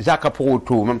zakka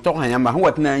poto mam to han yamba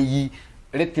wat na yi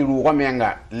retiru ko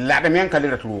menga la da men kale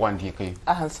retiru ko ndi kai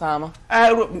a sama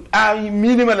a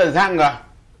minimal zanga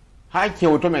ha ke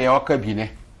wato me yawa kabine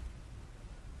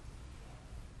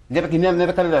ne kine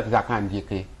ne kale da zakka ndi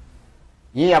kai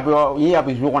yi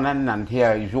abi jogonan nan te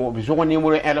jogoni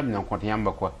mo elam nan ko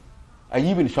yamba ko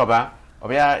ayibin soba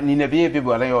obya ni na be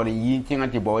wala yo ni tinga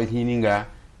ti bo hininga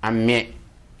amme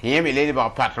te yeme le ba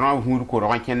patron hu ko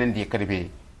ron kenen di karbe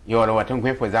yo la watan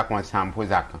ko fo zakon sampo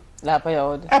zakon la pa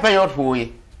yawde apa yo fo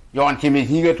yi yo antime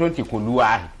hinga ton ti ko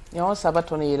luwa yo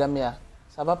sabato ni yelamya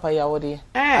sabapa yawde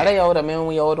ala yawda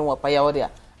men yawdo wa pa yawde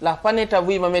la paneta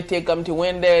wi mamete kamti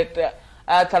wende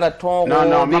atara ton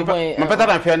no ma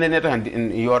patara fe ne ta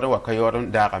yodo wa ka yodo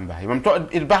da kan ba mam to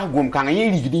il ba gum kan yi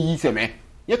rigidi yi seme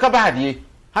ye ka ba di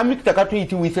ha mi ta ka to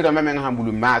iti wi sera ma men ha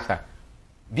bulu masa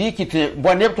bi kite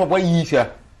bonne to bo yi sa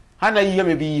hana yi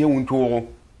me bi yi un to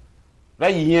la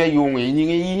yi ye yo ngi ni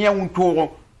yi ye un to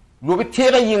lo be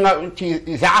tera yi nga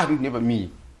ti za ne ba mi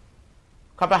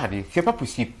ka ba di c'est pas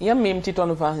possible yam mim ti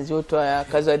ton fa zo to ya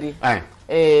kazadi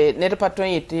ne de patron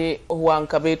yete wan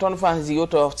kabe ton fan zigo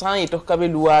to san yito kabe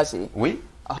luwasi oui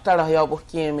atara ya bo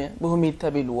keme bo mi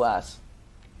tabe luwasi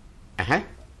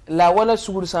la wala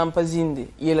sugur san pazinde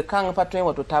yel kan patron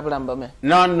wato tabramba me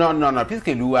non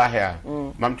puisque luwa ya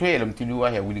mam to yelam ti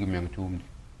luwa ya wuli men tum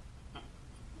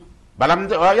balam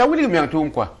ya wuli men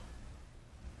tum quoi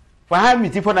fa ha mi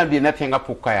ti fona bi na tenga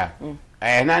pukaya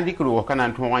na ndikro kana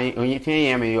to yi tin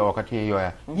yeme yo ka tin yo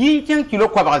ya yi tin kilo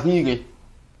kwa ba zinge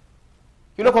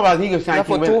kilo ko ba ni ga san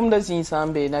ki tum da zin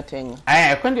sambe na tenga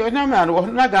kwende na ma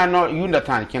na ga no yunda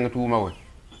tan ken tuma we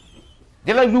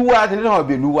de la luwa de no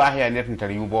be luwa ya ne tan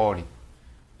tari yubori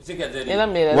ila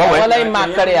mera wala im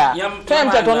makariya tem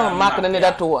ta to no makne ne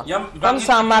da to kam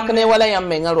sa makne wala yam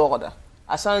me ngaroda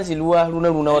asanzi luwa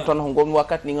runa waton ngom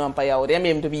wakat ni ngam pa yawde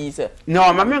yam to bisa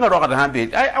no ma me ngaroda ha be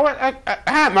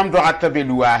ha mam do atta be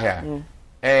luwa ya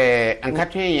an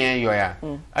katien yo ya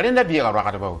arinda bi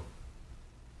ngaroda ba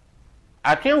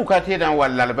ate ukate dan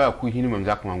wallal ba ku hini mam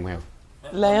zakuma ngwe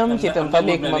la yam ke tan fa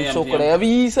be mam sokore ya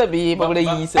bi sabi ba bla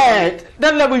yisa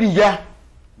dan la buri ja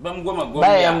bam goma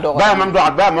ba yam do ba mam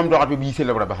do bi se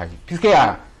la ba haji puisque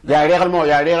ya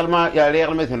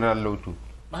règlement général lawtu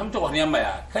mam to ko nyamba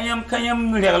ya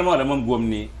kanyam règlement da mam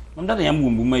gomni mam da yam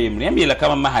gumbu mayem yam yela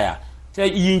kama mahaya ta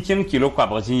yin kin kilo kwa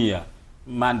ba ya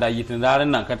manda yitin daran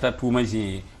nan kata tuma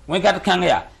ji wai kat kan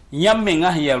ya yam me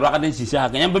nga ya ragadan shi ha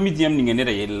yam ba mi yam ni ngene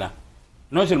da yella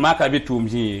non seulement ka be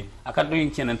tumji akato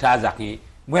yin kenan ta zaki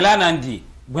bwela nan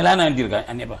dirga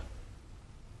aneba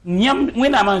nyam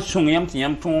wena man sung yam ti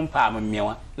yam tum pa ma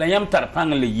mewa la yam tar pang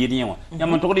le yiri wa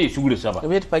yam to de sugure saba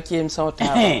bet pakiem sauta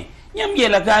nyam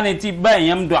yela kane ti ba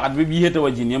yam do ad bi heta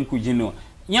wajin yam ku jinno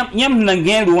yam nan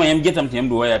gendu wa yam getam ti yam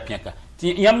do ya piaka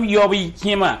ti yam yobi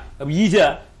kema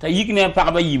yija ta yikne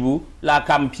pa ba yibu la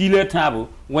kam pile tabu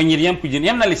wanyir yam ku jin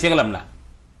yam na le seglam la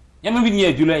yam bi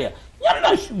nya julaya yam na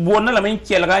bona la men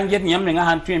kelga nget yam nga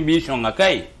han tu ambition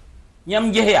ngakai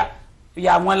yam jeya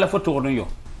ya wala foto no yo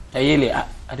tayele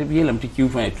ata bi yelam ti kiw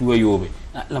fa tuwa yobe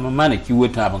la mama na kiwo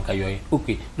ta ban kayoy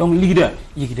okay donc leader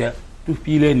yikida tu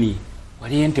pile ni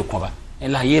wali yente ko ba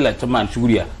la yela ta man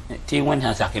suriya te won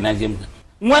ha sakina jem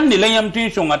wanne la yam tin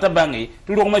shonga ta bangi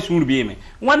tu ro ma sur bi me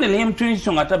wanne la yam tin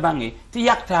shonga ta bangi ti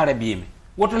yaktara bi me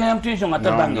woto la yam tin shonga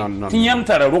ta bangi ti yam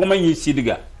tara ro ma yi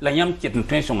sidiga la yam ket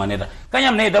tin shonga ne da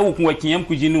kanyam ne da ku wa kiyam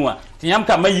ku jinuwa ti yam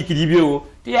ka mayi kidi biyo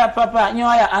ti ya papa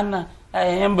nyoya anna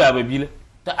yam baba bile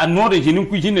ta anode jinin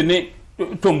ku jinne ne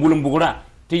tombulum bugura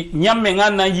ti yam me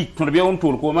ngana yi ton be on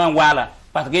tol ko ma wala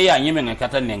parce que ya nyeme nga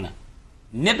kata nenga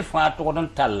net fa to don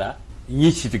talla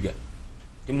yi sidiga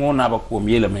ti mo na ba ko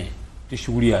mi yela me ti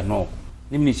suguriya no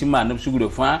nimni sima na sugure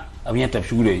fa abiya tab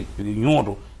sugure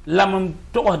nyodo lam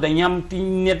to da nyam ti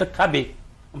net kabe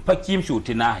pa kim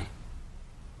shuti nahi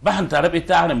ba han tarabe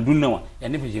taram dunnawa ya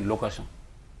ne bijin location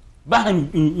ba han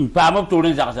pa ma to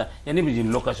ren zakasa ya ne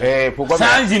bijin location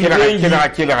sanjin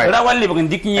kila rawalli bagin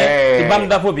dikinye ti bam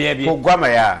da fo biye biye ko gwama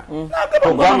ya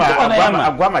ko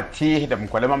gwama ti da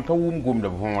ko lamam to wum gum da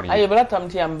hori ayo bra tam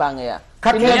ti am banga ya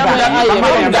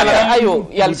ayo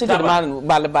yal sitir man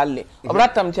balle bra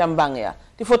tam ti am banga ya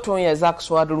ti foto ya zak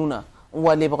swadruna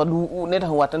wale ba du ne da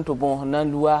watan to bon nan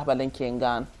luwa balan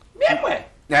kengan memwe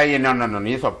ya non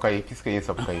yesop kai kiske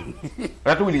yesop kai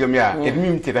ratu wili gam ya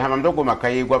edmim ti da hamam do go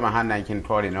makai go ma hanan kin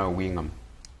tori na wingam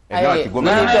ayo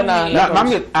na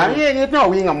mamye aye no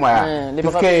wingam wa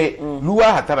kiske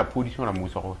luwa hatara position la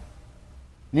muso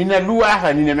ni na luwa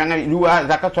ha ni na manga luwa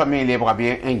zakato me le bra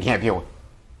bien un gain bio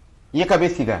ye ka be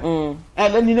siga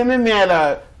la ni na me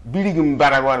la biligum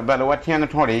bara bala watianga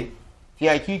tori ti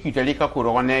a ki tali ka ko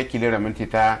ro ne kilera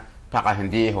mentita para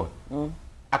hande ho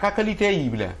aka qualité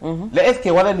yibla la est-ce que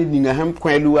wala ni nga ham ko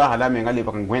luwa hala me ngale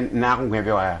ba ngwen na ngwen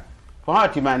be wa fo ha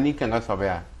ti man ni kan ga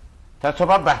sobya ta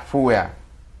soba ba fu ya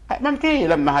mam ke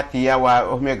la mahati ya wa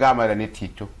o me gama la ni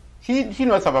tito si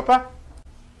no saba pa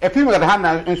et puis me han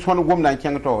un son gom nan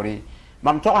keng tori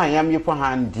mam to han yam yefo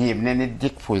han dim ne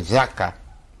dik fo zaka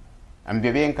am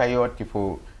bebe en kayo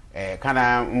tipo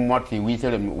kana moti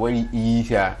witere wari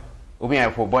isa ou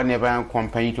bien fo bonne ban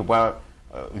compagnie to ba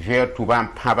ver to ban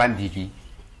pabandiki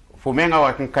fo menga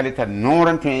wa kan kalita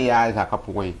noran to ya zaka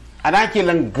pokoi ana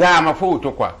kilan gama fo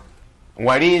to kwa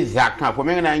wari zaka fo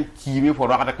menga nan kimi fo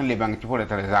raka kan le bang tipo de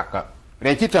zaka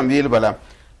ren kitam yel bala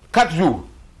 4 jours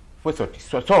faut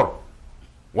sortir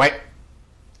ouais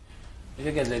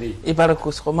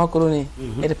ibarakus ko makroni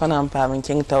ede panam pam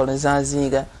king tawle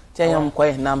zanziga tayam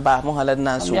koy namba mo halad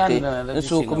na suke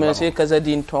su ko me se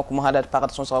kazadin tok mo halad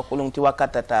pakat son sa kulung ti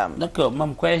wakata tam d'accord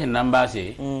mam koy namba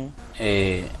se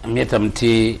amitam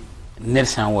ti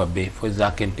nersan wabe fo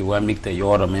zakenti wa mikta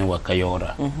yoro men wa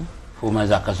kayora fo ma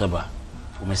zakasaba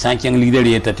fo me sankeng leader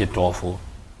yeta te tofo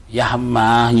ya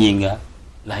hamma yinga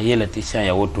la yela ti sha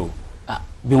ya woto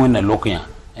bi wona lokya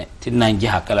ti nangi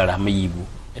hakala rahma yibu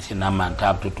esi na man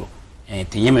tab toto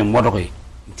ti yeme modoy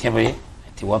tebe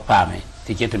ti wapame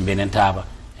ti ketem benen taba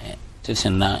ti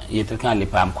senna yeter kan li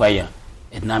pam koya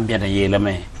et nam biada yela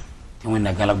me ti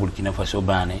wona gala Burkina Faso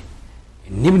bane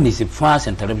nibni si France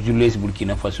interab jules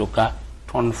Burkina Faso ka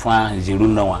ton fa zero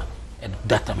nawa et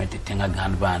data me ti tenga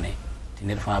gan bane ti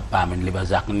ne fa pam li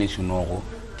bazak ni sunogo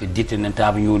ti ditene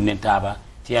taba nyune taba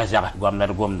ti ya jara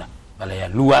gomna bala ya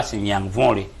loi si nyang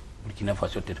vonre Burkina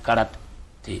Faso te karat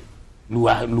te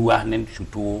loi nen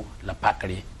surtout la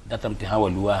patrie datam te hawa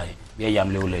loi be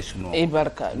yam lewle suno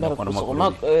barka so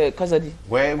ma kazadi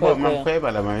ouais bon man ko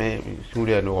bala ma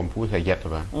suuriya no on pusa jetta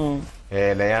ba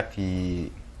la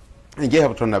yati nge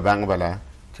habto na bang bala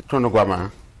tono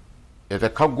gwama e ta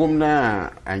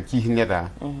kagumna an ki hineda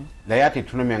la yati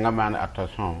tuno me ngama na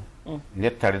attention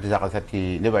net tare de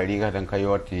zakasati ne bari ga dan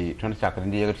kayoti ton sakran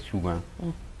de yati suga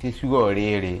ti sugo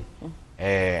rere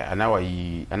anawa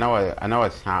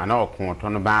ko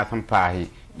ton ba san pahi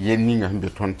yenni nga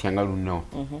mbe ton tengalu no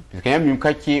parce que yam yum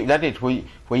kake da de fo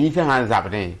yi ta han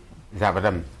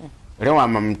zabadam rewa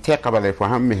mam te kabale fo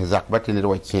ham me zakbati ne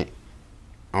wake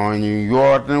on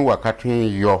yordan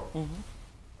wakatun yo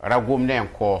ragum ne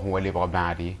ko wale ba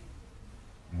bari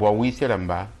bo wi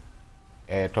seramba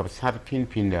top sat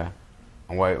pinda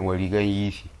wa riga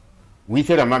yisi wi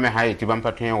seramba me hayi ti bam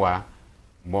patun wa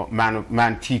bon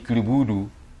man tikri budu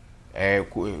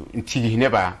ntigi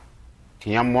neba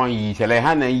tiyam mon yi sele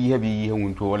hana yi habi yi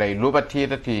hunto lay lobate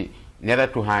dati nera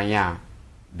to hanya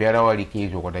bera wali ki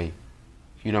zo godai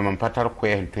sino man patar ko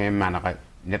en to manaka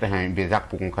neta han be zak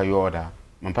pukun ka yoda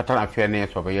man patar affaire ne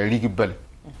so ba ya ligibal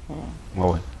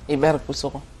mo iber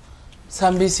kusoko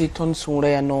sambi si ton sura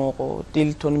ya no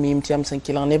dil ton mim tiam san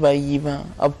kilan ne ba yiba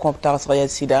ab komptar sa ya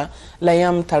sida la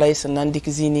yam taray sanan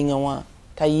dikzini ngawa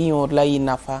tayi yor la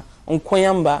yinafa on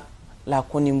koyamba la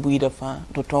koni mbuida fa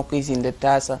to ton ko izinde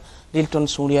tasa dil ton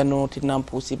suria no tinam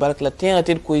pusi bark la tenga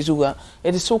tel ko izuga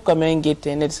e de suka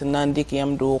mengete ne sanan dik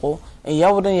yam doro e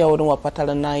yawdan wa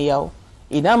patala na yaw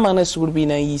ina mana sugurbi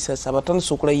na yisa sabaton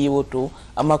sukura yiwoto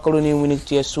ama koloni winik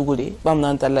tiya sugure bam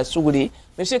nan talla sugure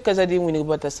monsieur kazadi winik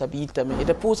bata sabita me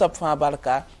de pusa fa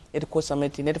barka et ko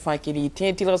sameti net fa kili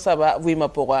tentil saba ma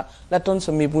pora la ton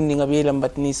so mi bunni ngabe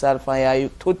lambatni sal fa ya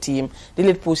to team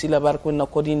dilet pusi la barko na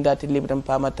kodinda te libram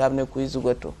pa matam ne ko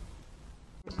izugato